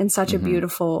expand in such a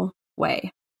beautiful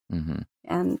way. Mm-hmm.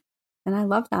 And I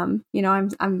love them.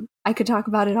 I could talk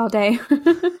about it all day,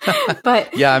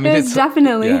 but yeah, I mean,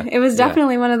 it was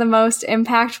definitely one of the most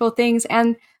impactful things.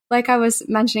 And like I was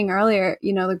mentioning earlier,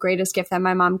 the greatest gift that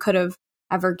my mom could have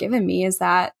ever given me is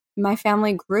that my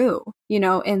family grew,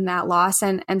 in that loss,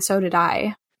 and so did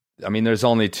I. I mean, there's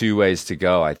only two ways to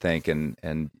go, I think, and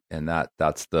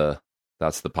that's the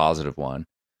positive one,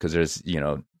 because there's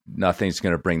nothing's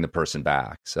going to bring the person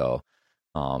back. So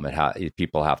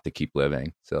people have to keep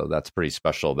living. So that's pretty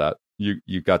special that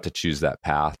you got to choose that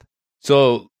path.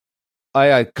 So I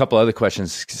had a couple other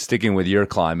questions sticking with your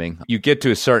climbing. You get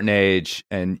to a certain age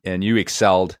and you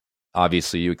excelled.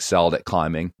 Obviously, you excelled at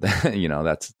climbing.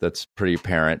 That's pretty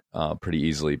apparent pretty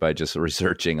easily by just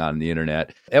researching on the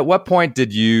internet. At what point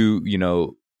did you,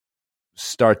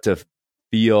 start to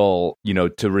feel,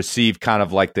 to receive kind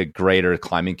of like the greater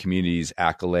climbing community's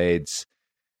accolades,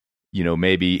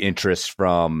 maybe interest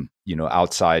from,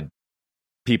 outside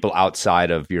people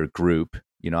outside of your group?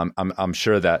 I'm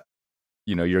sure that,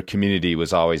 your community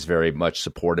was always very much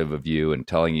supportive of you and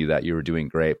telling you that you were doing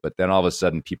great. But then all of a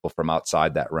sudden, people from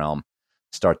outside that realm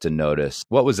start to notice.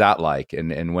 What was that like?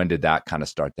 And when did that kind of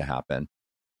start to happen?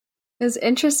 It was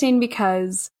interesting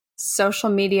because social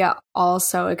media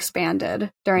also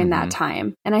expanded during that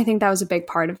time. And I think that was a big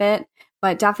part of it.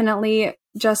 But definitely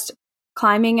just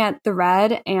climbing at the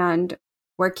Red and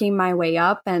working my way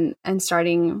up and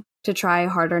starting to try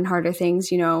harder and harder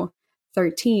things,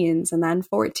 13s and then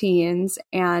 14s.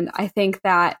 And I think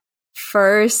that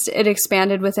first it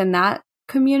expanded within that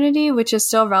community, which is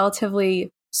still relatively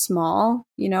small,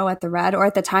 at the Red, or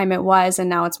at the time it was, and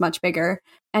now it's much bigger.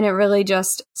 And it really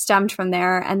just stemmed from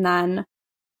there. And then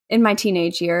in my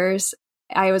teenage years,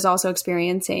 I was also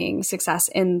experiencing success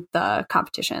in the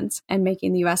competitions and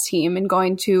making the US team and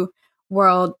going to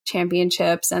world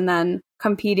championships and then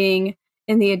competing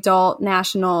in the adult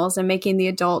nationals and making the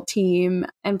adult team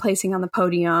and placing on the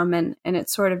podium. And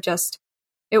it's sort of just,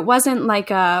 it wasn't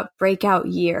like a breakout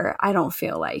year. I don't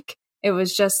feel like it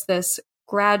was just this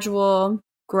gradual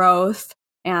growth,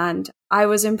 and I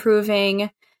was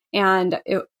improving, and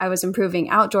I was improving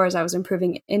outdoors. I was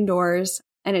improving indoors,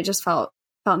 and it just felt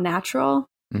natural,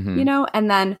 and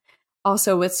then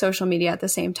also with social media at the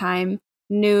same time,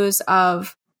 news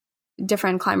of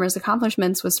different climbers'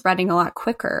 accomplishments was spreading a lot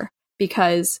quicker,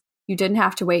 because you didn't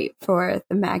have to wait for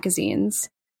the magazines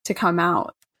to come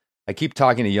out. I keep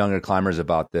talking to younger climbers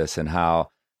about this and how,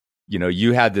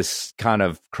 you had this kind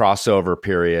of crossover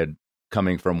period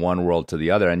coming from one world to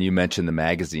the other. And you mentioned the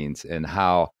magazines and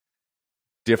how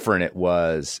different it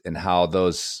was, and how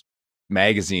those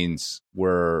magazines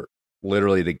were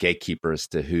literally the gatekeepers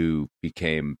to who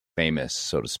became famous,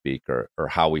 so to speak, or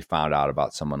how we found out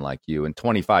about someone like you. And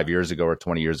 25 years ago or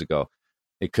 20 years ago,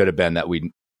 it could have been that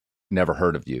we never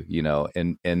heard of you,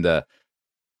 and the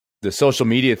social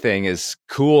media thing is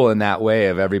cool in that way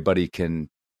of everybody can,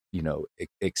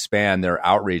 expand their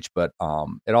outreach. But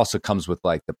it also comes with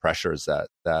like the pressures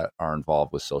that are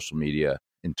involved with social media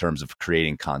in terms of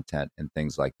creating content and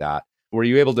things like that. Were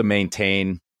you able to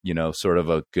maintain, sort of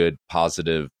a good,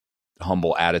 positive,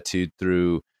 humble attitude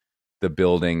through the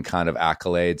building kind of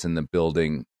accolades and the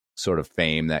building sort of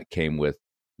fame that came with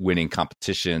winning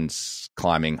competitions,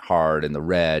 climbing hard in the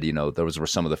Red? Those were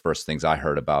some of the first things I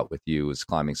heard about with you, was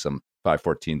climbing some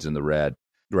 514s in the Red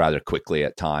rather quickly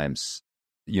at times.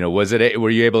 Were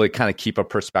you able to kind of keep a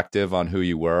perspective on who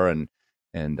you were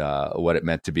and what it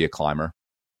meant to be a climber?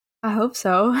 I hope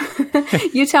so.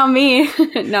 You tell me.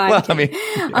 No, well,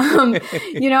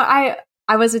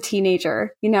 I was a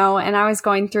teenager, and I was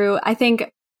going through, I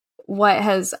think what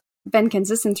has been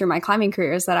consistent through my climbing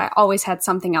career is that I always had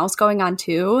something else going on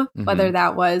too, whether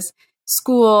that was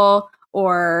school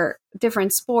or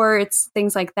different sports,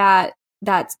 things like that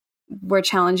were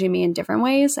challenging me in different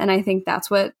ways. And I think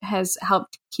that's what has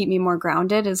helped keep me more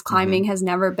grounded, is climbing has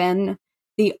never been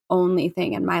the only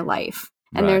thing in my life.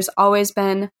 And there's always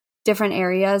been different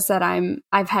areas that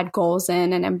I've had goals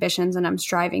in and ambitions and I'm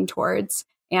striving towards.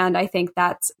 And I think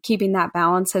that's keeping that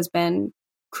balance has been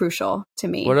crucial to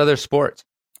me. What other sports?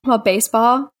 Well,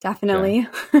 baseball, definitely,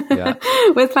 Yeah.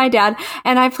 with my dad.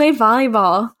 And I played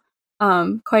volleyball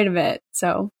quite a bit.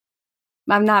 So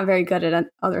I'm not very good at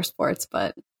other sports,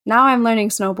 but now I'm learning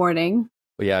snowboarding.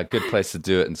 Well, yeah, good place to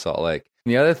do it in Salt Lake.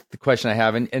 And the other question I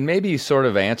have, and maybe you sort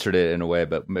of answered it in a way,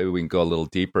 but maybe we can go a little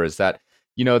deeper, is that,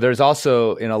 there's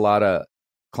also in a lot of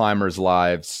climbers'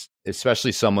 lives,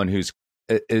 especially someone who's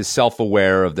is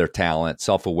self-aware of their talent,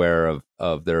 self-aware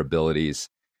of their abilities.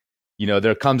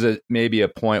 There comes maybe a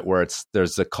point where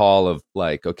there's a call of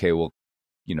like, okay, well,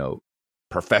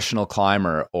 professional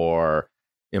climber, or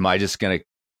am I just going to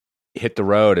hit the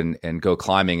road and go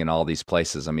climbing in all these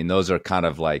places? I mean, those are kind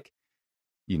of like,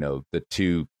 the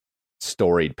two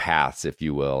storied paths, if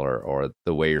you will, or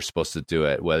the way you're supposed to do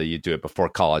it, whether you do it before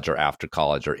college or after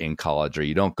college or in college, or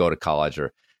you don't go to college,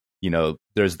 or,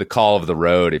 there's the call of the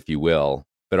road, if you will,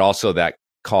 but also that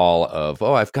call of,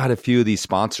 oh, I've got a few of these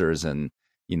sponsors and,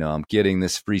 I'm getting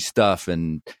this free stuff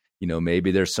and,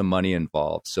 maybe there's some money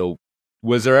involved. So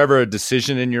was there ever a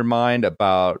decision in your mind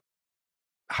about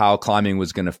how climbing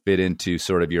was going to fit into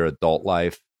sort of your adult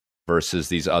life versus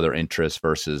these other interests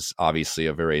versus obviously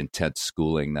a very intense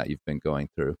schooling that you've been going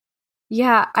through?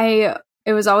 Yeah,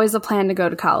 it was always the plan to go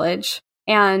to college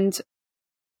and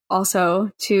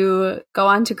also to go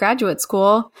on to graduate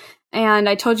school. And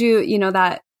I told you,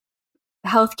 that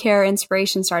healthcare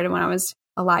inspiration started when I was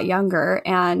a lot younger,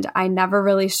 and I never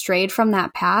really strayed from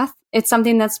that path. It's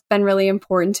something that's been really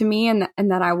important to me and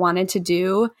that I wanted to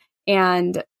do.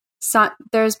 And so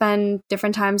there's been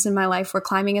different times in my life where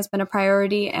climbing has been a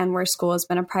priority and where school has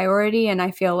been a priority. And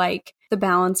I feel like the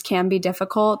balance can be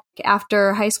difficult.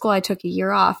 After high school, I took a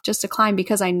year off just to climb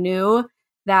because I knew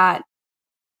that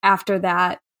after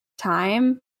that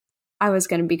time, I was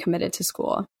going to be committed to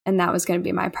school and that was going to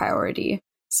be my priority.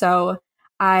 So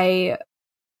I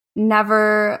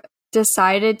never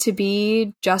decided to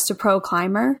be just a pro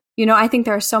climber. I think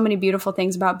there are so many beautiful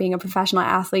things about being a professional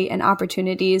athlete and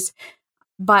opportunities.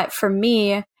 But for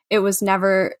me, it was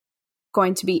never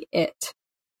going to be it.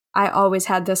 I always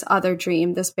had this other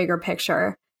dream, this bigger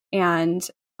picture. And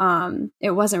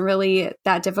it wasn't really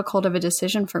that difficult of a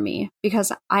decision for me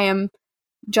because I am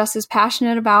just as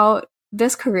passionate about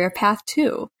this career path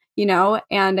too,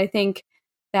 and I think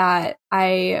that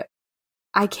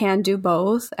I can do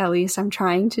both. At least I'm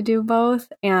trying to do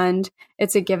both. And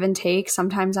it's a give and take.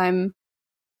 Sometimes I'm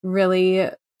really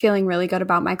feeling really good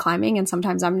about my climbing and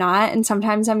sometimes I'm not. And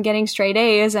sometimes I'm getting straight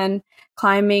A's and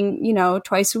climbing,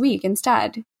 twice a week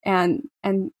instead. And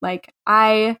like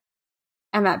I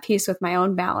am at peace with my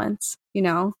own balance,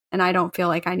 and I don't feel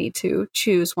like I need to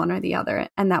choose one or the other.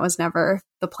 And that was never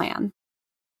the plan.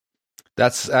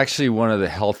 That's actually one of the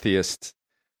healthiest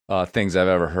things I've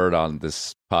ever heard on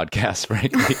this podcast,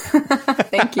 frankly.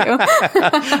 Thank you.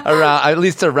 At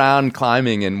least around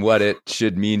climbing and what it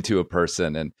should mean to a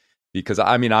person. And because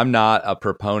I'm not a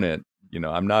proponent,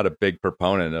 I'm not a big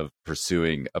proponent of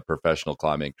pursuing a professional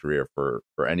climbing career for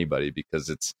anybody because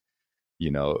it's,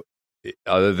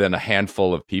 other than a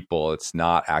handful of people, it's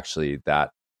not actually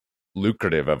that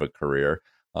lucrative of a career,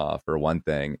 for one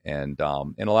thing. And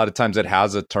a lot of times it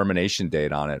has a termination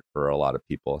date on it for a lot of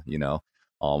people,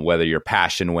 whether your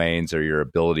passion wanes or your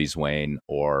abilities wane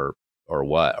or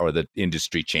the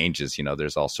industry changes,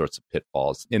 there's all sorts of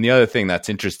pitfalls. And the other thing that's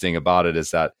interesting about it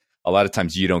is that a lot of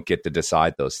times you don't get to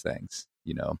decide those things,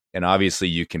 and obviously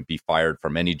you can be fired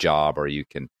from any job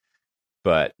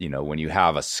but when you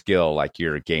have a skill like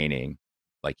you're gaining,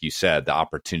 like you said, the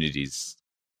opportunities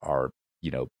are,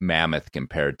 mammoth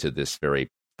compared to this very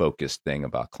focused thing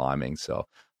about climbing. So,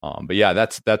 but yeah,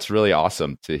 that's really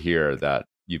awesome to hear that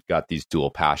you've got these dual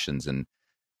passions and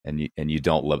you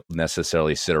don't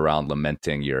necessarily sit around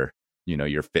lamenting your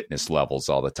fitness levels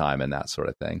all the time and that sort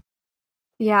of thing.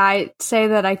 Yeah, I say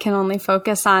that I can only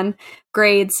focus on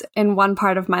grades in one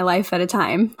part of my life at a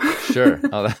time. Sure.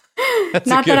 Oh, that's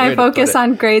not that I focus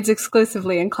on grades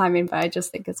exclusively in climbing, but I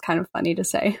just think it's kind of funny to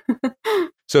say.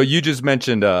 So you just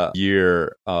mentioned a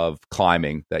year of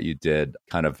climbing that you did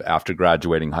kind of after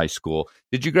graduating high school.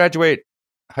 Did you graduate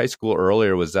high school early,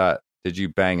 or did you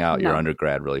bang out your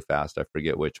undergrad really fast? I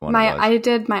forget which one it was. I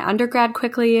did my undergrad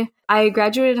quickly. I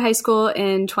graduated high school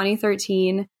in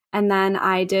 2013. And then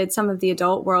I did some of the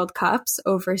adult World Cups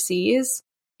overseas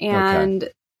and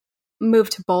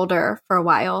moved to Boulder for a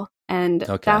while. And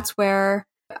that's where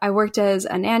I worked as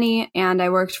a nanny and I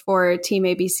worked for Team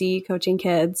ABC coaching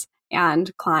kids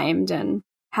and climbed and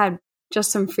had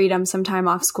just some freedom, some time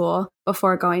off school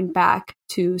before going back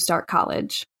to start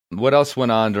college. What else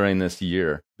went on during this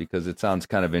year? Because it sounds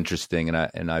kind of interesting.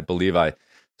 And I believe I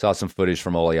saw some footage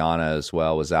from Oleana as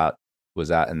well. Was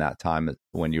that in that time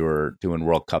when you were doing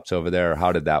World Cups over there? Or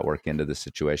how did that work into the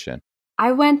situation?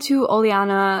 I went to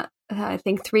Oleana, I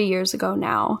think 3 years ago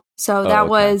now. So that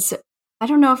was, I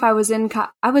don't know if I was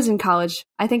I was in college.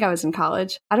 I think I was in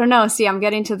college. I don't know. See, I'm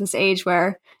getting to this age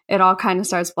where it all kind of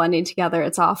starts blending together.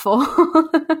 It's awful.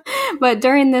 But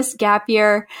during this gap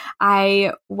year,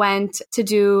 I went to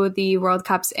do the World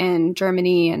Cups in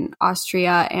Germany and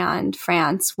Austria and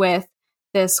France with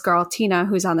this girl, Tina,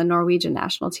 who's on the Norwegian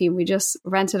national team. We just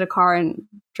rented a car and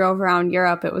drove around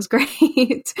Europe. It was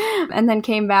great. And then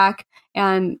came back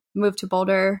and moved to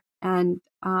Boulder. And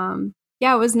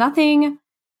it was nothing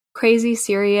crazy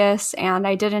serious. And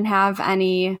I didn't have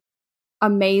any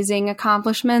amazing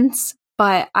accomplishments,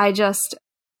 but I just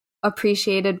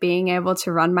appreciated being able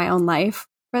to run my own life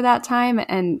for that time.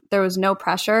 And there was no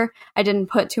pressure. I didn't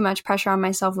put too much pressure on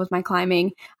myself with my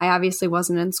climbing. I obviously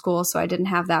wasn't in school, so I didn't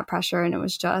have that pressure. And it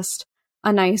was just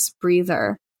a nice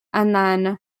breather. And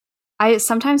then I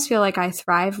sometimes feel like I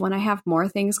thrive when I have more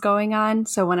things going on.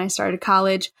 So when I started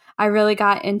college, I really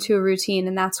got into a routine.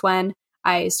 And that's when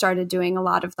I started doing a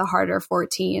lot of the harder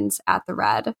 14s at the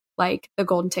Red, like the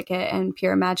Golden Ticket and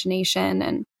Pure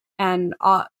Imagination and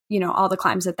all, all the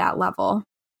climbs at that level.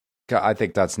 I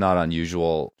think that's not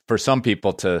unusual for some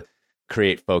people to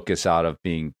create focus out of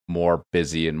being more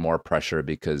busy and more pressure,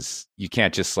 because you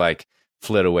can't just like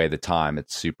flit away the time.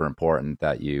 It's super important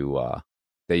that you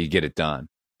get it done.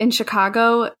 In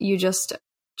Chicago, you just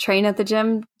train at the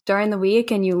gym during the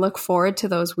week and you look forward to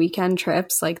those weekend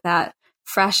trips, like that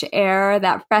fresh air,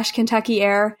 that fresh Kentucky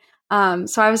air.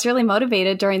 So I was really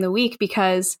motivated during the week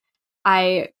because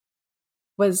I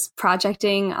was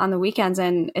projecting on the weekends,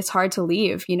 and it's hard to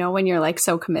leave, when you're like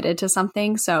so committed to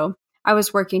something. So I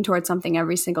was working towards something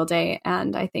every single day.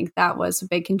 And I think that was a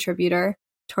big contributor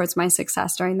towards my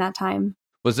success during that time.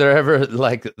 Was there ever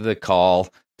like the call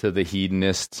to the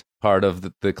hedonist part of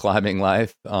the climbing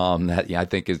life that I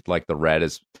think is like the Red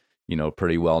is,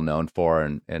 pretty well known for,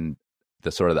 and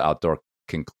the sort of the outdoor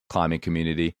climbing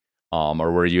community?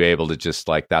 Or were you able to just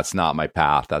like, that's not my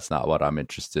path. That's not what I'm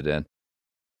interested in.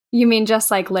 You mean just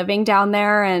like living down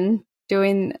there and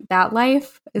doing that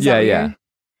life? Yeah.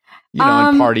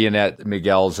 And partying at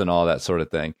Miguel's and all that sort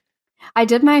of thing. I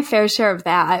did my fair share of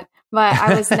that, but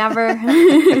I was never.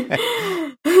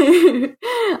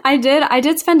 I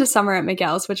did spend a summer at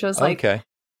Miguel's, which was like, okay.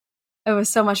 It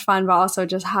was so much fun, but also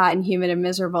just hot and humid and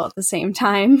miserable at the same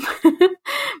time.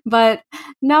 But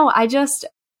no,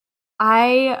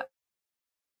 I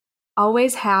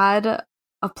always had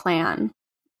a plan,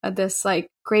 this like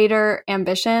greater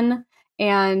ambition.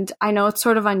 And I know it's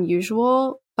sort of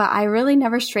unusual, but I really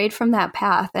never strayed from that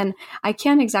path. And I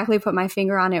can't exactly put my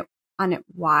finger on it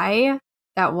why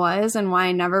that was, and why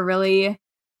I never really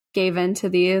gave into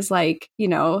these like,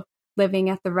 living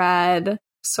at the Red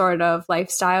sort of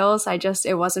lifestyles.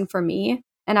 It wasn't for me.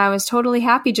 And I was totally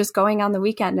happy just going on the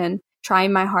weekend and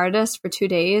trying my hardest for 2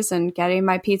 days and getting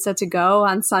my pizza to go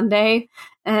on Sunday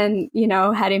and,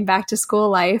 heading back to school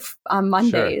life on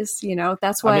Mondays. Sure.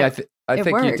 That's what I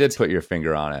think worked. You did put your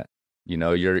finger on it.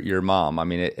 Your mom. I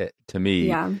mean, to me,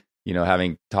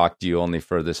 having talked to you only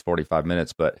for this 45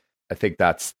 minutes, but I think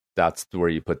that's where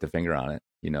you put the finger on it.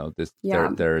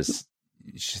 There's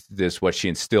this, what she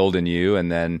instilled in you.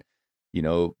 And then,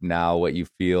 now what you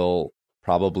feel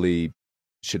probably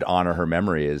should honor her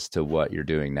memory as to what you're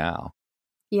doing now.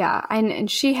 Yeah.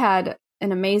 And she had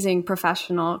an amazing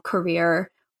professional career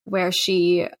where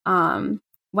she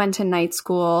went to night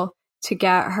school to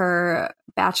get her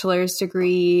bachelor's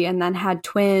degree and then had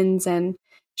twins. And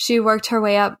she worked her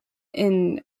way up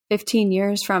in 15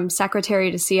 years from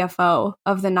secretary to CFO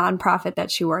of the nonprofit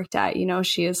that she worked at.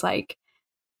 She is like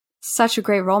such a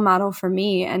great role model for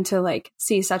me, and to like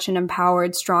see such an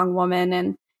empowered, strong woman.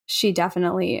 And she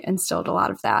definitely instilled a lot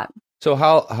of that. So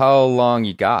how long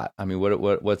you got? I mean,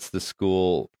 what's the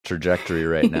school trajectory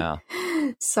right now?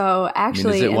 So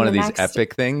actually, is it one of these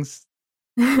epic things?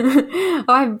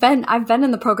 I've been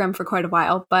in the program for quite a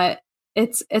while, but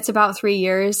it's about 3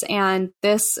 years, and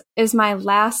this is my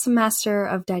last semester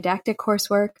of didactic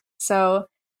coursework. So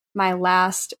my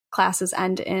last classes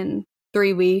end in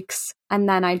 3 weeks, and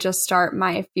then I just start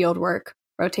my fieldwork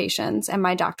rotations and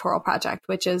my doctoral project,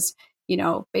 which is,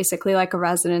 basically like a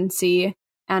residency,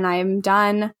 and I'm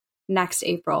done next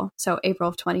April. So April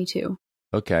of 22.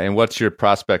 Okay. And what's your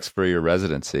prospects for your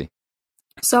residency?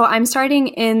 So I'm starting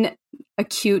in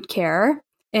acute care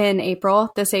in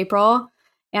this April,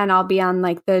 and I'll be on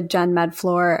like the gen med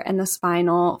floor and the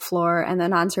spinal floor and the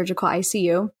non-surgical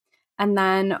ICU. And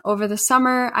then over the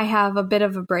summer, I have a bit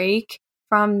of a break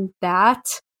from that,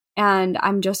 and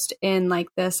I'm just in like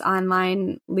this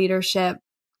online leadership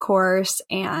course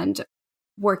and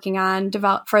working on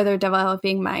further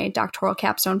developing my doctoral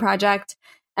capstone project.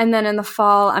 And then in the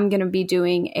fall, I'm going to be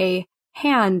doing a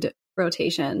hand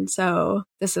rotation. So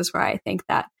this is where I think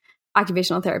that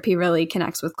occupational therapy really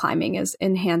connects with climbing, is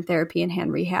in hand therapy and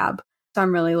hand rehab. So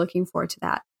I'm really looking forward to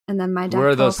that. And then my doctoral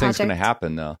Where are those project, things going to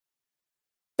happen though?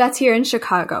 That's here in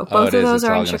Chicago. Both of those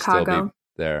are in Chicago.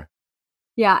 There.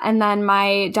 Yeah. And then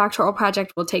my doctoral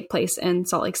project will take place in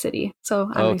Salt Lake City. So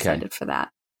I'm excited for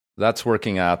that. That's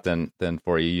working out then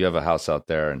for you. You have a house out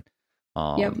there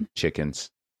and chickens.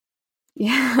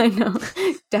 Yeah, I know.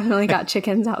 Definitely got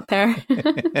chickens out there.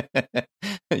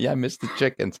 Yeah, I miss the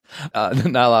chickens. Not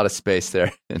a lot of space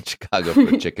there in Chicago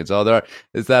for chickens.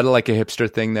 Is that like a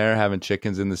hipster thing there, having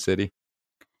chickens in the city?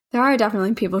 There are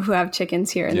definitely people who have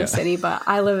chickens here in the city, but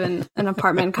I live in an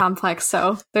apartment complex,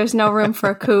 so there's no room for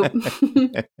a coop.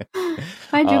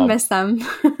 I do miss them.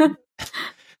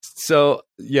 So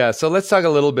let's talk a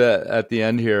little bit at the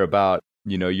end here about,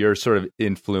 your sort of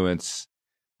influence.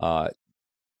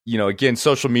 Again,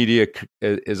 social media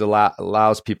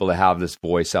allows people to have this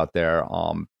voice out there.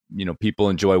 People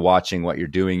enjoy watching what you're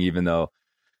doing, even though,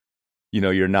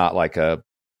 you're not like a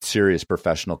serious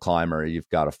professional climber. You've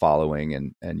got a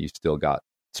following and you've still got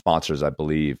sponsors, I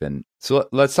believe. And so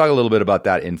let's talk a little bit about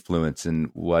that influence and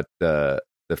what the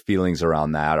feelings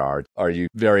around that are. Are you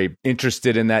very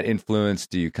interested in that influence?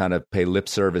 Do you kind of pay lip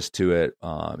service to it?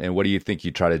 And what do you think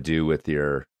you try to do with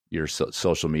your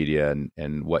social media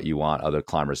and what you want other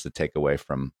climbers to take away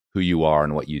from who you are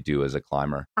and what you do as a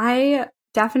climber? I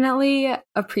definitely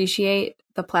appreciate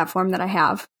the platform that I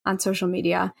have on social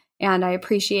media, and I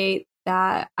appreciate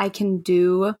that I can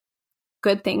do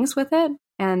good things with it.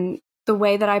 And the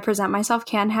way that I present myself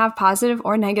can have positive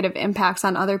or negative impacts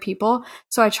on other people.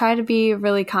 So I try to be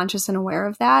really conscious and aware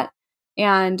of that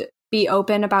and be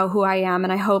open about who I am.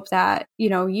 And I hope that,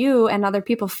 you and other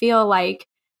people feel like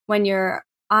when you're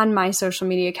on my social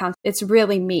media account, it's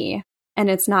really me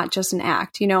and it's not just an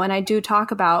act, and I do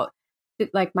talk about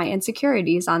like my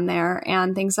insecurities on there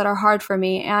and things that are hard for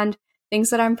me and things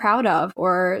that I'm proud of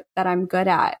or that I'm good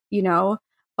at,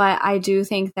 but I do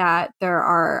think that there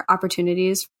are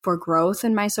opportunities for growth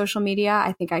in my social media.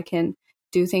 I think I can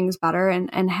do things better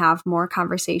and have more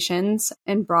conversations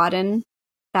and broaden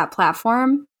that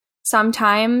platform.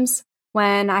 Sometimes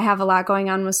when I have a lot going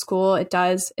on with school,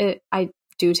 I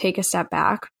do take a step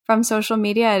back from social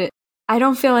media. I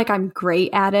don't feel like I'm great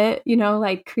at it,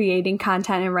 like creating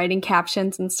content and writing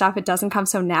captions and stuff. It doesn't come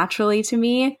so naturally to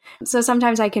me. So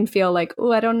sometimes I can feel like,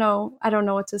 oh, I don't know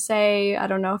what to say. I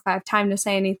don't know if I have time to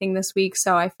say anything this week.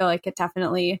 So I feel like it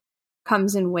definitely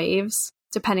comes in waves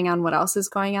depending on what else is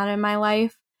going on in my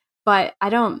life. But I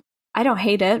don't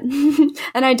hate it.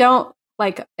 And I don't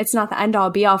it's not the end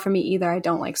all be all for me either. I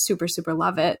don't super, super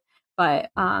love it, but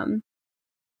I'm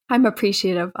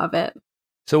appreciative of it.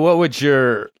 So what would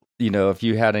if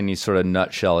you had any sort of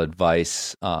nutshell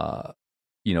advice, for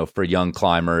young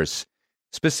climbers,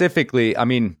 specifically,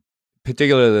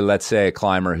 particularly, let's say a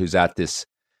climber who's at this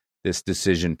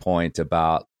decision point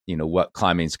about, what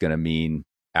climbing is going to mean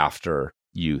after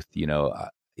youth,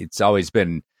 it's always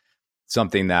been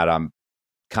something that I'm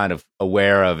kind of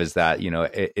aware of is that,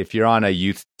 if you're on a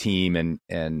youth team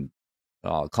and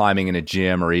climbing in a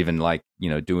gym or even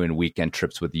doing weekend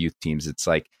trips with youth teams, it's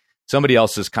like somebody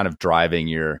else is kind of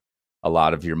driving a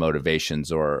lot of your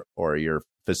motivations or you're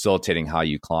facilitating how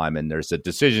you climb. And there's a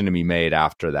decision to be made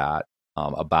after that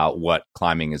about what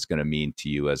climbing is going to mean to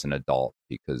you as an adult,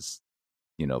 because,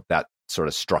 that sort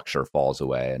of structure falls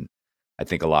away. And I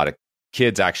think a lot of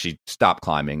kids actually stop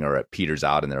climbing or it peters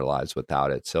out in their lives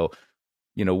without it. So,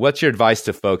 what's your advice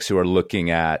to folks who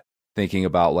are thinking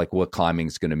about what climbing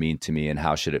is going to mean to me and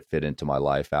how should it fit into my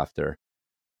life after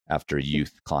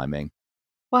youth climbing?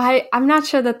 Well, I'm not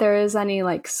sure that there is any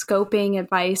scoping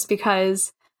advice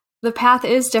because the path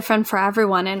is different for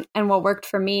everyone. And what worked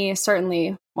for me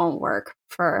certainly won't work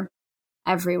for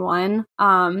everyone.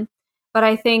 But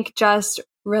I think just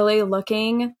really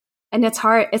looking, and it's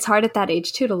hard at that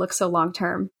age too, to look so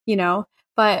long-term,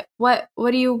 but what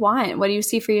do you want? What do you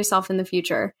see for yourself in the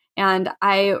future? And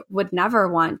I would never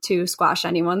want to squash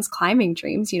anyone's climbing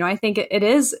dreams. I think it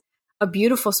is a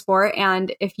beautiful sport.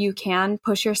 And if you can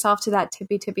push yourself to that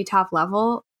tippy top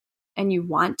level and you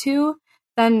want to,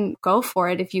 then go for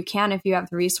it. If you can, if you have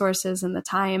the resources and the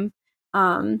time,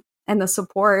 and the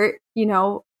support,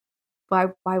 why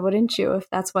wouldn't you if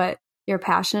that's what you're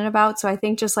passionate about? So I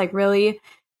think just really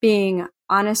being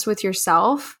honest with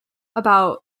yourself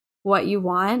about what you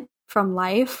want from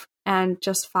life and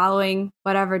just following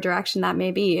whatever direction that may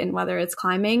be. And whether it's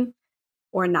climbing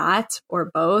or not,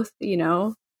 or both,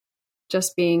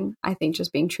 just being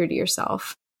true to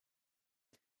yourself.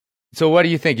 So what do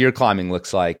you think your climbing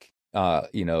looks like,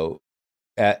 as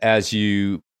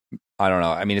you, I don't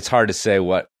know. It's hard to say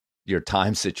what your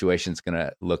time situation is going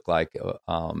to look like.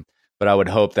 But I would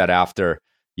hope that after,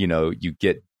 you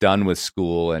get done with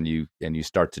school and you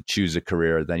start to choose a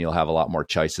career, then you'll have a lot more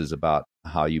choices about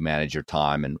how you manage your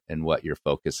time and what your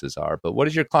focuses are. But what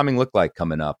does your climbing look like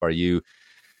coming up? Are you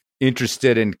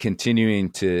interested in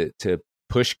continuing to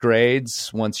push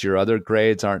grades once your other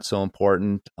grades aren't so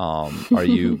important? Are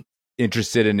you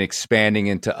interested in expanding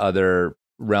into other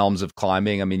realms of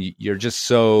climbing? You're just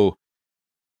so,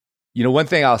 one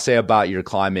thing I'll say about your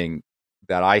climbing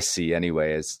that I see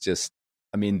anyway is just,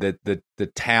 the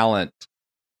talent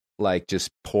like just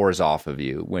pours off of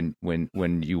you when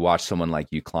you watch someone like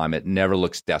you climb. It never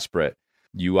looks desperate.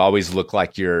 You always look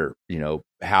like you're,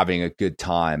 having a good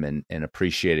time and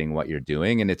appreciating what you're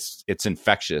doing. And it's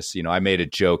infectious. I made a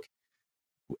joke,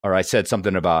 or I said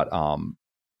something about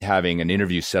having an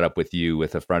interview set up with you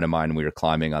with a friend of mine. We were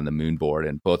climbing on the moon board,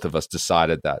 and both of us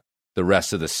decided that the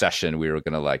rest of the session we were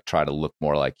going to like try to look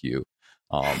more like you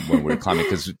when we were climbing,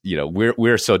 because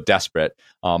we're so desperate.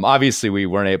 Obviously, we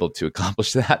weren't able to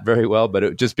accomplish that very well, but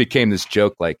it just became this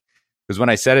joke. Like, because when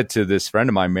I said it to this friend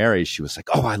of mine, Mary, she was like,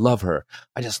 "Oh, I love her.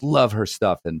 I just love her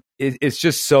stuff," and it's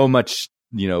just so much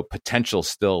potential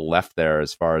still left there,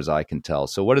 as far as I can tell.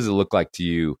 So, what does it look like to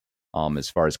you as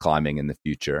far as climbing in the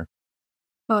future?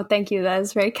 Oh, thank you. That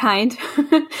is very kind.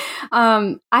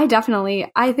 I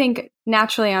think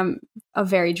naturally I'm a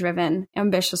very driven,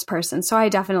 ambitious person. So I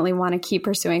definitely want to keep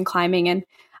pursuing climbing. And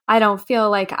I don't feel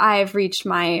like I've reached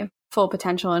my full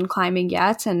potential in climbing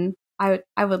yet. And I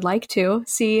would like to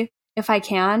see if I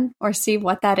can, or see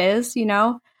what that is,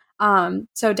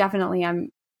 So definitely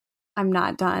I'm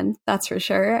not done. That's for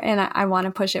sure. And I want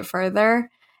to push it further.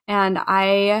 And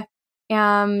I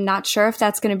am not sure if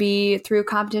that's going to be through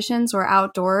competitions or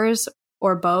outdoors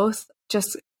or both.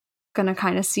 Just going to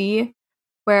kind of see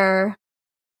where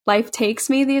life takes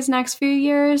me these next few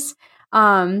years.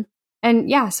 So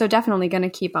definitely going to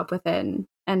keep up with it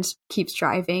and keep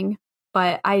striving.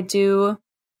 But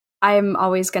I'm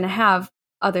always going to have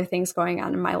other things going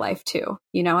on in my life too,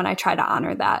 and I try to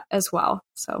honor that as well.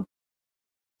 So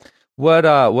what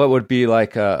would be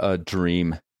like a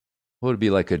dream? What would be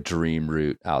like a dream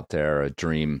route out there, a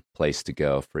dream place to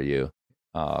go for you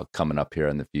coming up here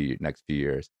in the next few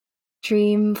years?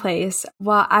 Dream place.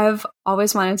 Well, I've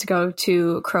always wanted to go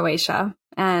to Croatia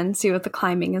and see what the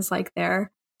climbing is like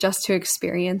there, just to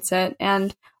experience it.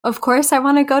 And of course, I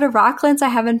want to go to Rocklands. I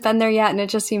haven't been there yet, and it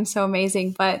just seems so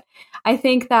amazing. But I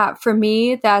think that for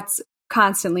me, that's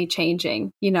constantly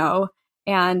changing,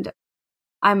 and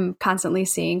I'm constantly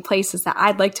seeing places that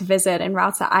I'd like to visit and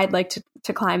routes that I'd like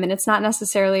to climb. And it's not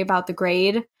necessarily about the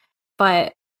grade,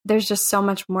 but there's just so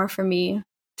much more for me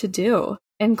to do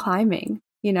in climbing,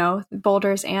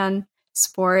 boulders and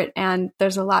sport. And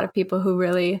there's a lot of people who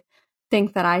really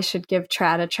think that I should give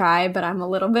trad a try, but I'm a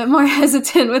little bit more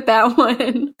hesitant with that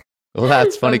one. Well,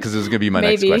 that's funny, because this is going to be my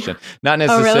next question. Not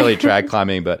necessarily trad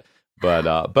climbing, but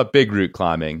big route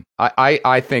climbing.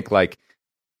 I think like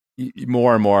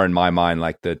more and more in my mind,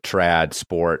 like the trad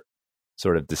sport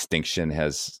sort of distinction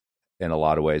has in a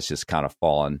lot of ways just kind of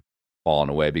fallen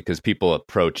away, because people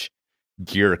approach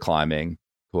gear climbing,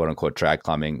 quote unquote trad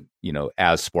climbing,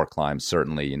 as sport climbs.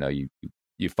 Certainly,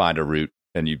 you find a route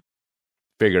and you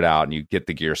figure it out and you get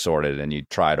the gear sorted and you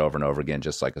try it over and over again,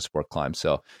 just like a sport climb.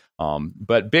 So,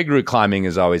 but big route climbing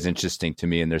is always interesting to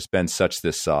me. And there's been such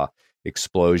this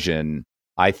explosion,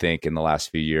 I think, in the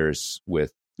last few years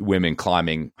with women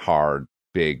climbing hard,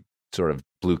 big sort of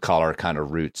blue collar kind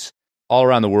of routes all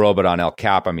around the world. But on El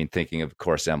Cap, I mean, thinking of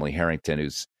course, Emily Harrington,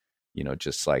 who's,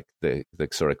 just like the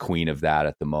sort of queen of that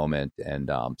at the moment, and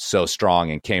so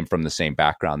strong, and came from the same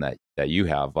background that you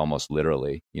have, almost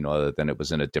literally, other than it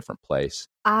was in a different place.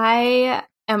 I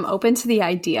am open to the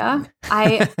idea.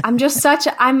 I'm such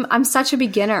a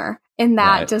beginner in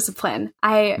that discipline.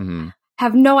 I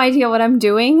have no idea what I'm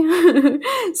doing.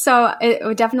 So it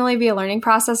would definitely be a learning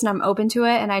process, and I'm open to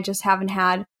it. And I just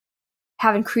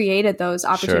haven't created those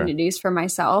opportunities for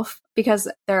myself, because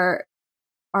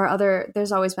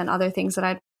there's always been other things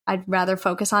that I'd rather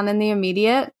focus on in the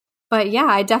immediate. But yeah,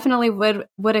 I definitely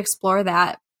would explore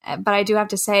that. But I do have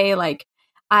to say, like,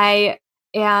 I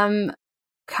am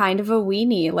kind of a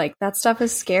weenie. Like, that stuff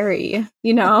is scary,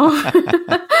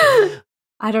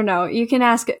 I don't know. You can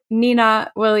ask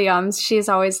Nina Williams. She's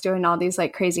always doing all these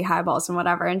like crazy highballs and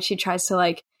whatever. And she tries to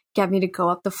like get me to go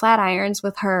up the Flatirons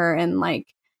with her and like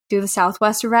do the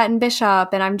Southwest Arrête and Bishop.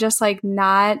 And I'm just like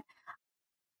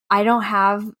I don't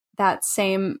have that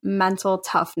same mental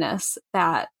toughness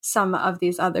that some of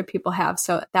these other people have.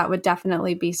 So that would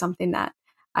definitely be something that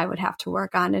I would have to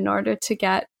work on in order to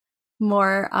get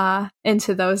more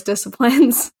into those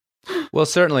disciplines. Well,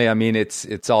 certainly. I mean,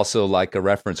 it's also like a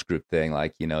reference group thing.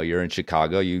 Like, you're in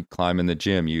Chicago, you climb in the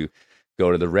gym, you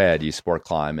go to the Red, you sport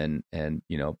climb. And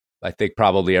I think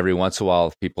probably every once in a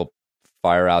while people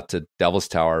fire out to Devil's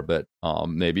Tower, but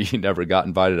maybe you never got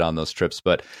invited on those trips.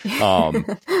 But,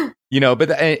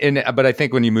 but I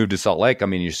think when you move to Salt Lake, I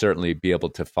mean, you certainly be able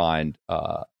to find,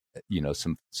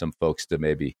 some folks to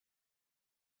maybe,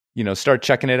 start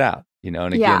checking it out. And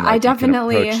again, yeah, like, I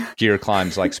definitely approach gear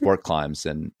climbs like sport climbs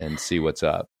and see what's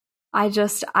up. I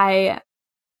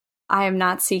I am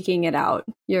not seeking it out.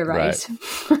 You're right.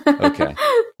 Okay.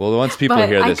 Well, once people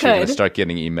hear this, you're going to start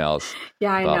getting emails.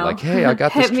 Yeah, I know. Like, hey, I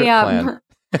got this trip plan.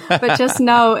 But just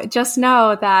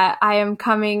know that I am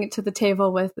coming to the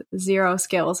table with zero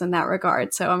skills in that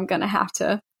regard. So I'm going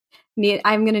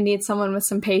to need someone with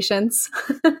some patience.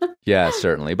 Yeah,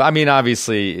 certainly. But I mean,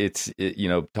 obviously it's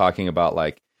talking about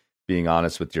like being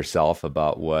honest with yourself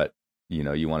about what,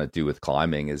 you want to do with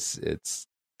climbing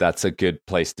that's a good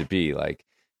place to be. Like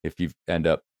if you end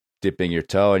up dipping your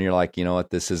toe and you're like, you know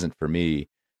what, this isn't for me.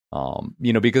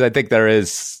 Because I think there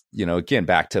is, again,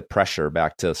 back to pressure,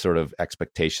 back to sort of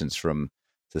expectations from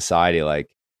society.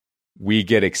 Like we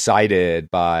get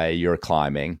excited by your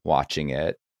climbing, watching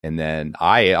it. And then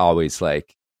I always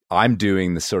I'm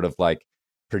doing the sort of like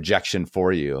projection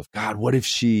for you of God, what if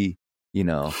she,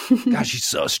 God, she's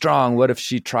so strong. What if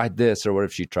she tried this or what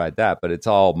if she tried that? But it's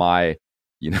all my,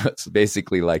 it's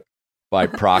basically like by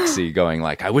proxy going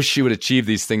like, I wish she would achieve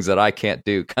these things that I can't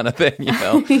do kind of thing,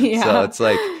 Yeah. So it's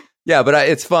like, yeah, but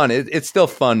it's fun. It's still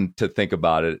fun to think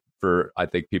about it for, I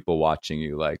think, people watching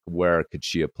you, like where could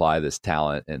she apply this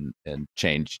talent and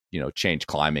change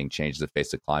climbing, change the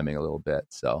face of climbing a little bit.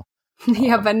 So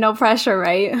yeah, but no pressure,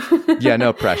 right? Yeah,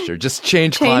 no pressure. Just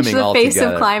change climbing the altogether. Face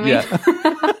of climbing.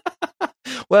 Yeah.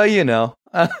 Well,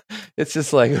 it's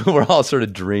just like we're all sort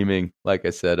of dreaming, like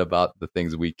I said, about the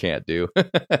things we can't do.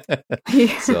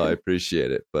 Yeah. So I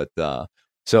appreciate it. But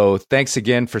so thanks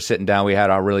again for sitting down. We had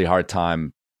a really hard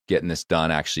time getting this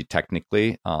done, actually,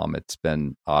 technically. It's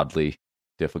been oddly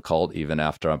difficult, even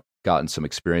after I've gotten some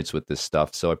experience with this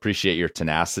stuff. So I appreciate your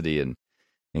tenacity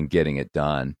in getting it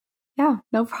done. Yeah,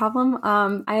 no problem.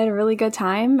 I had a really good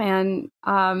time and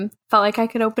felt like I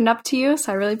could open up to you.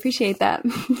 So I really appreciate that.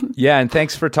 Yeah. And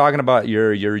thanks for talking about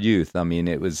your youth. I mean,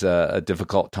 it was a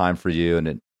difficult time for you and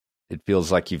it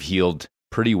feels like you've healed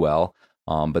pretty well.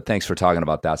 But thanks for talking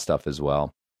about that stuff as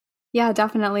well. Yeah,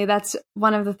 definitely. That's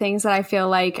one of the things that I feel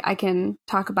like I can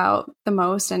talk about the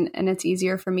most. And it's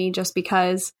easier for me just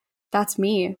because that's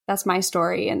me. That's my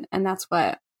story. And that's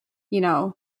what,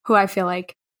 who I feel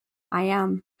like I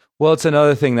am. Well, it's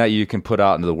another thing that you can put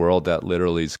out into the world that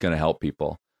literally is going to help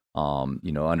people.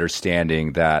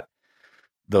 Understanding that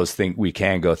those things, we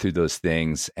can go through those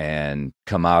things and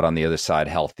come out on the other side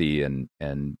healthy and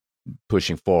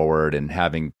pushing forward and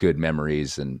having good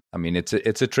memories. And I mean, it's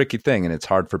a tricky thing and it's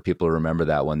hard for people to remember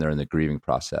that when they're in the grieving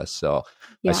process. So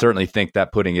yeah. I certainly think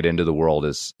that putting it into the world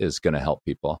is going to help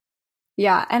people.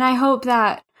 Yeah. And I hope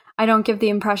that I don't give the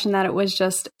impression that it was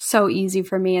just so easy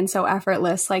for me and so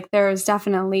effortless. Like there's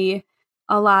definitely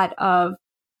a lot of,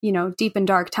 deep and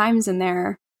dark times in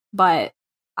there, but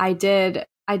I did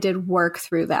work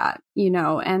through that,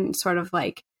 and sort of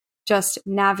like just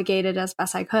navigate it as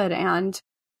best I could. And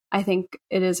I think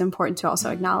it is important to also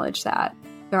acknowledge that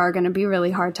there are going to be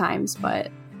really hard times,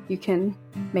 but you can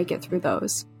make it through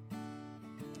those.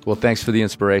 Well, thanks for the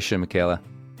inspiration, Michaela.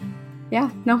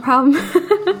 Yeah, no problem.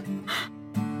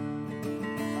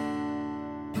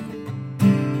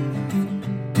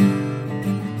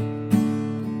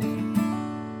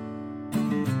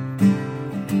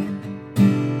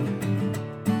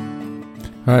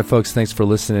 All right, folks, thanks for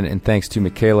listening, and thanks to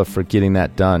Michaela for getting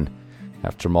that done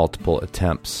after multiple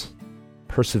attempts.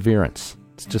 Perseverance.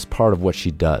 It's just part of what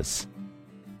she does.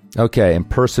 Okay, and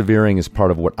persevering is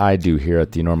part of what I do here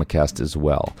at the Enormocast as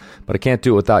well. But I can't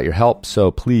do it without your help,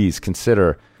 so please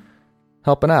consider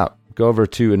helping out. Go over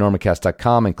to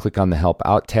enormocast.com and click on the Help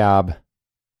Out tab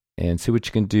and see what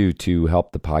you can do to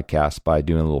help the podcast by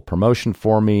doing a little promotion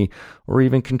for me or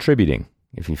even contributing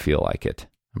if you feel like it.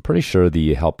 I'm pretty sure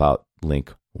the Help Out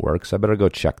link works. I better go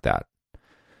check that.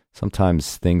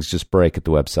 Sometimes things just break at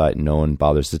the website and no one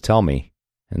bothers to tell me.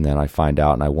 And then I find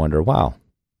out and I wonder, wow,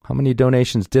 how many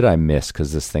donations did I miss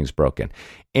because this thing's broken?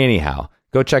 Anyhow,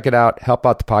 go check it out. Help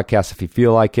out the podcast if you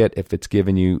feel like it, if it's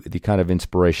given you the kind of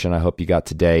inspiration I hope you got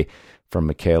today from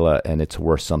Michaela and it's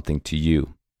worth something to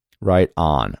you. Right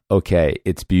on. Okay,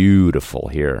 it's beautiful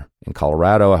here in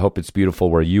Colorado. I hope it's beautiful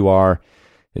where you are.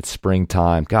 It's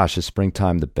springtime. Gosh, is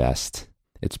springtime the best?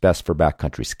 It's best for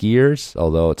backcountry skiers,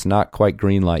 although it's not quite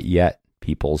green light yet,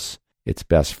 peoples. It's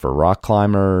best for rock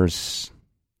climbers.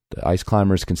 The ice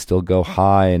climbers can still go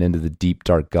high and into the deep,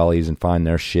 dark gullies and find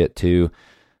their shit too.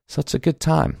 So it's a good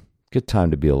time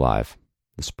to be alive,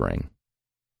 the spring.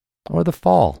 Or the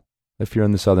fall, if you're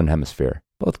in the southern hemisphere.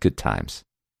 Both good times.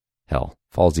 Hell,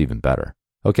 fall's even better.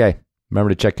 Okay, remember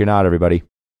to check your knot, everybody.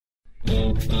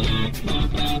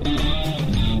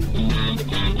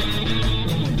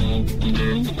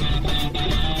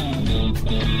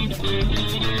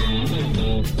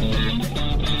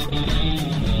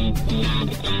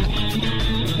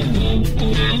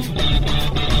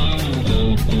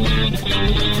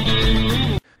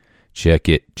 Check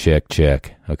it.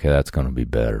 Check. Okay, that's going to be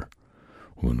better.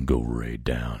 We're going to go right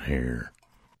down here.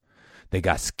 They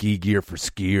got ski gear for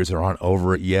skiers that aren't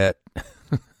over it yet.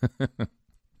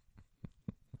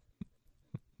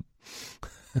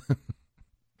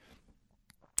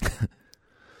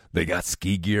 They got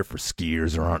ski gear for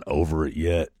skiers that aren't over it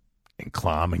yet. And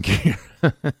climbing gear.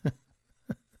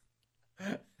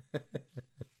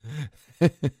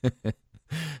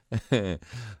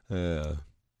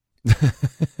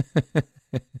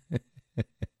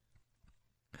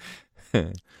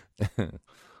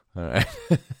 All right.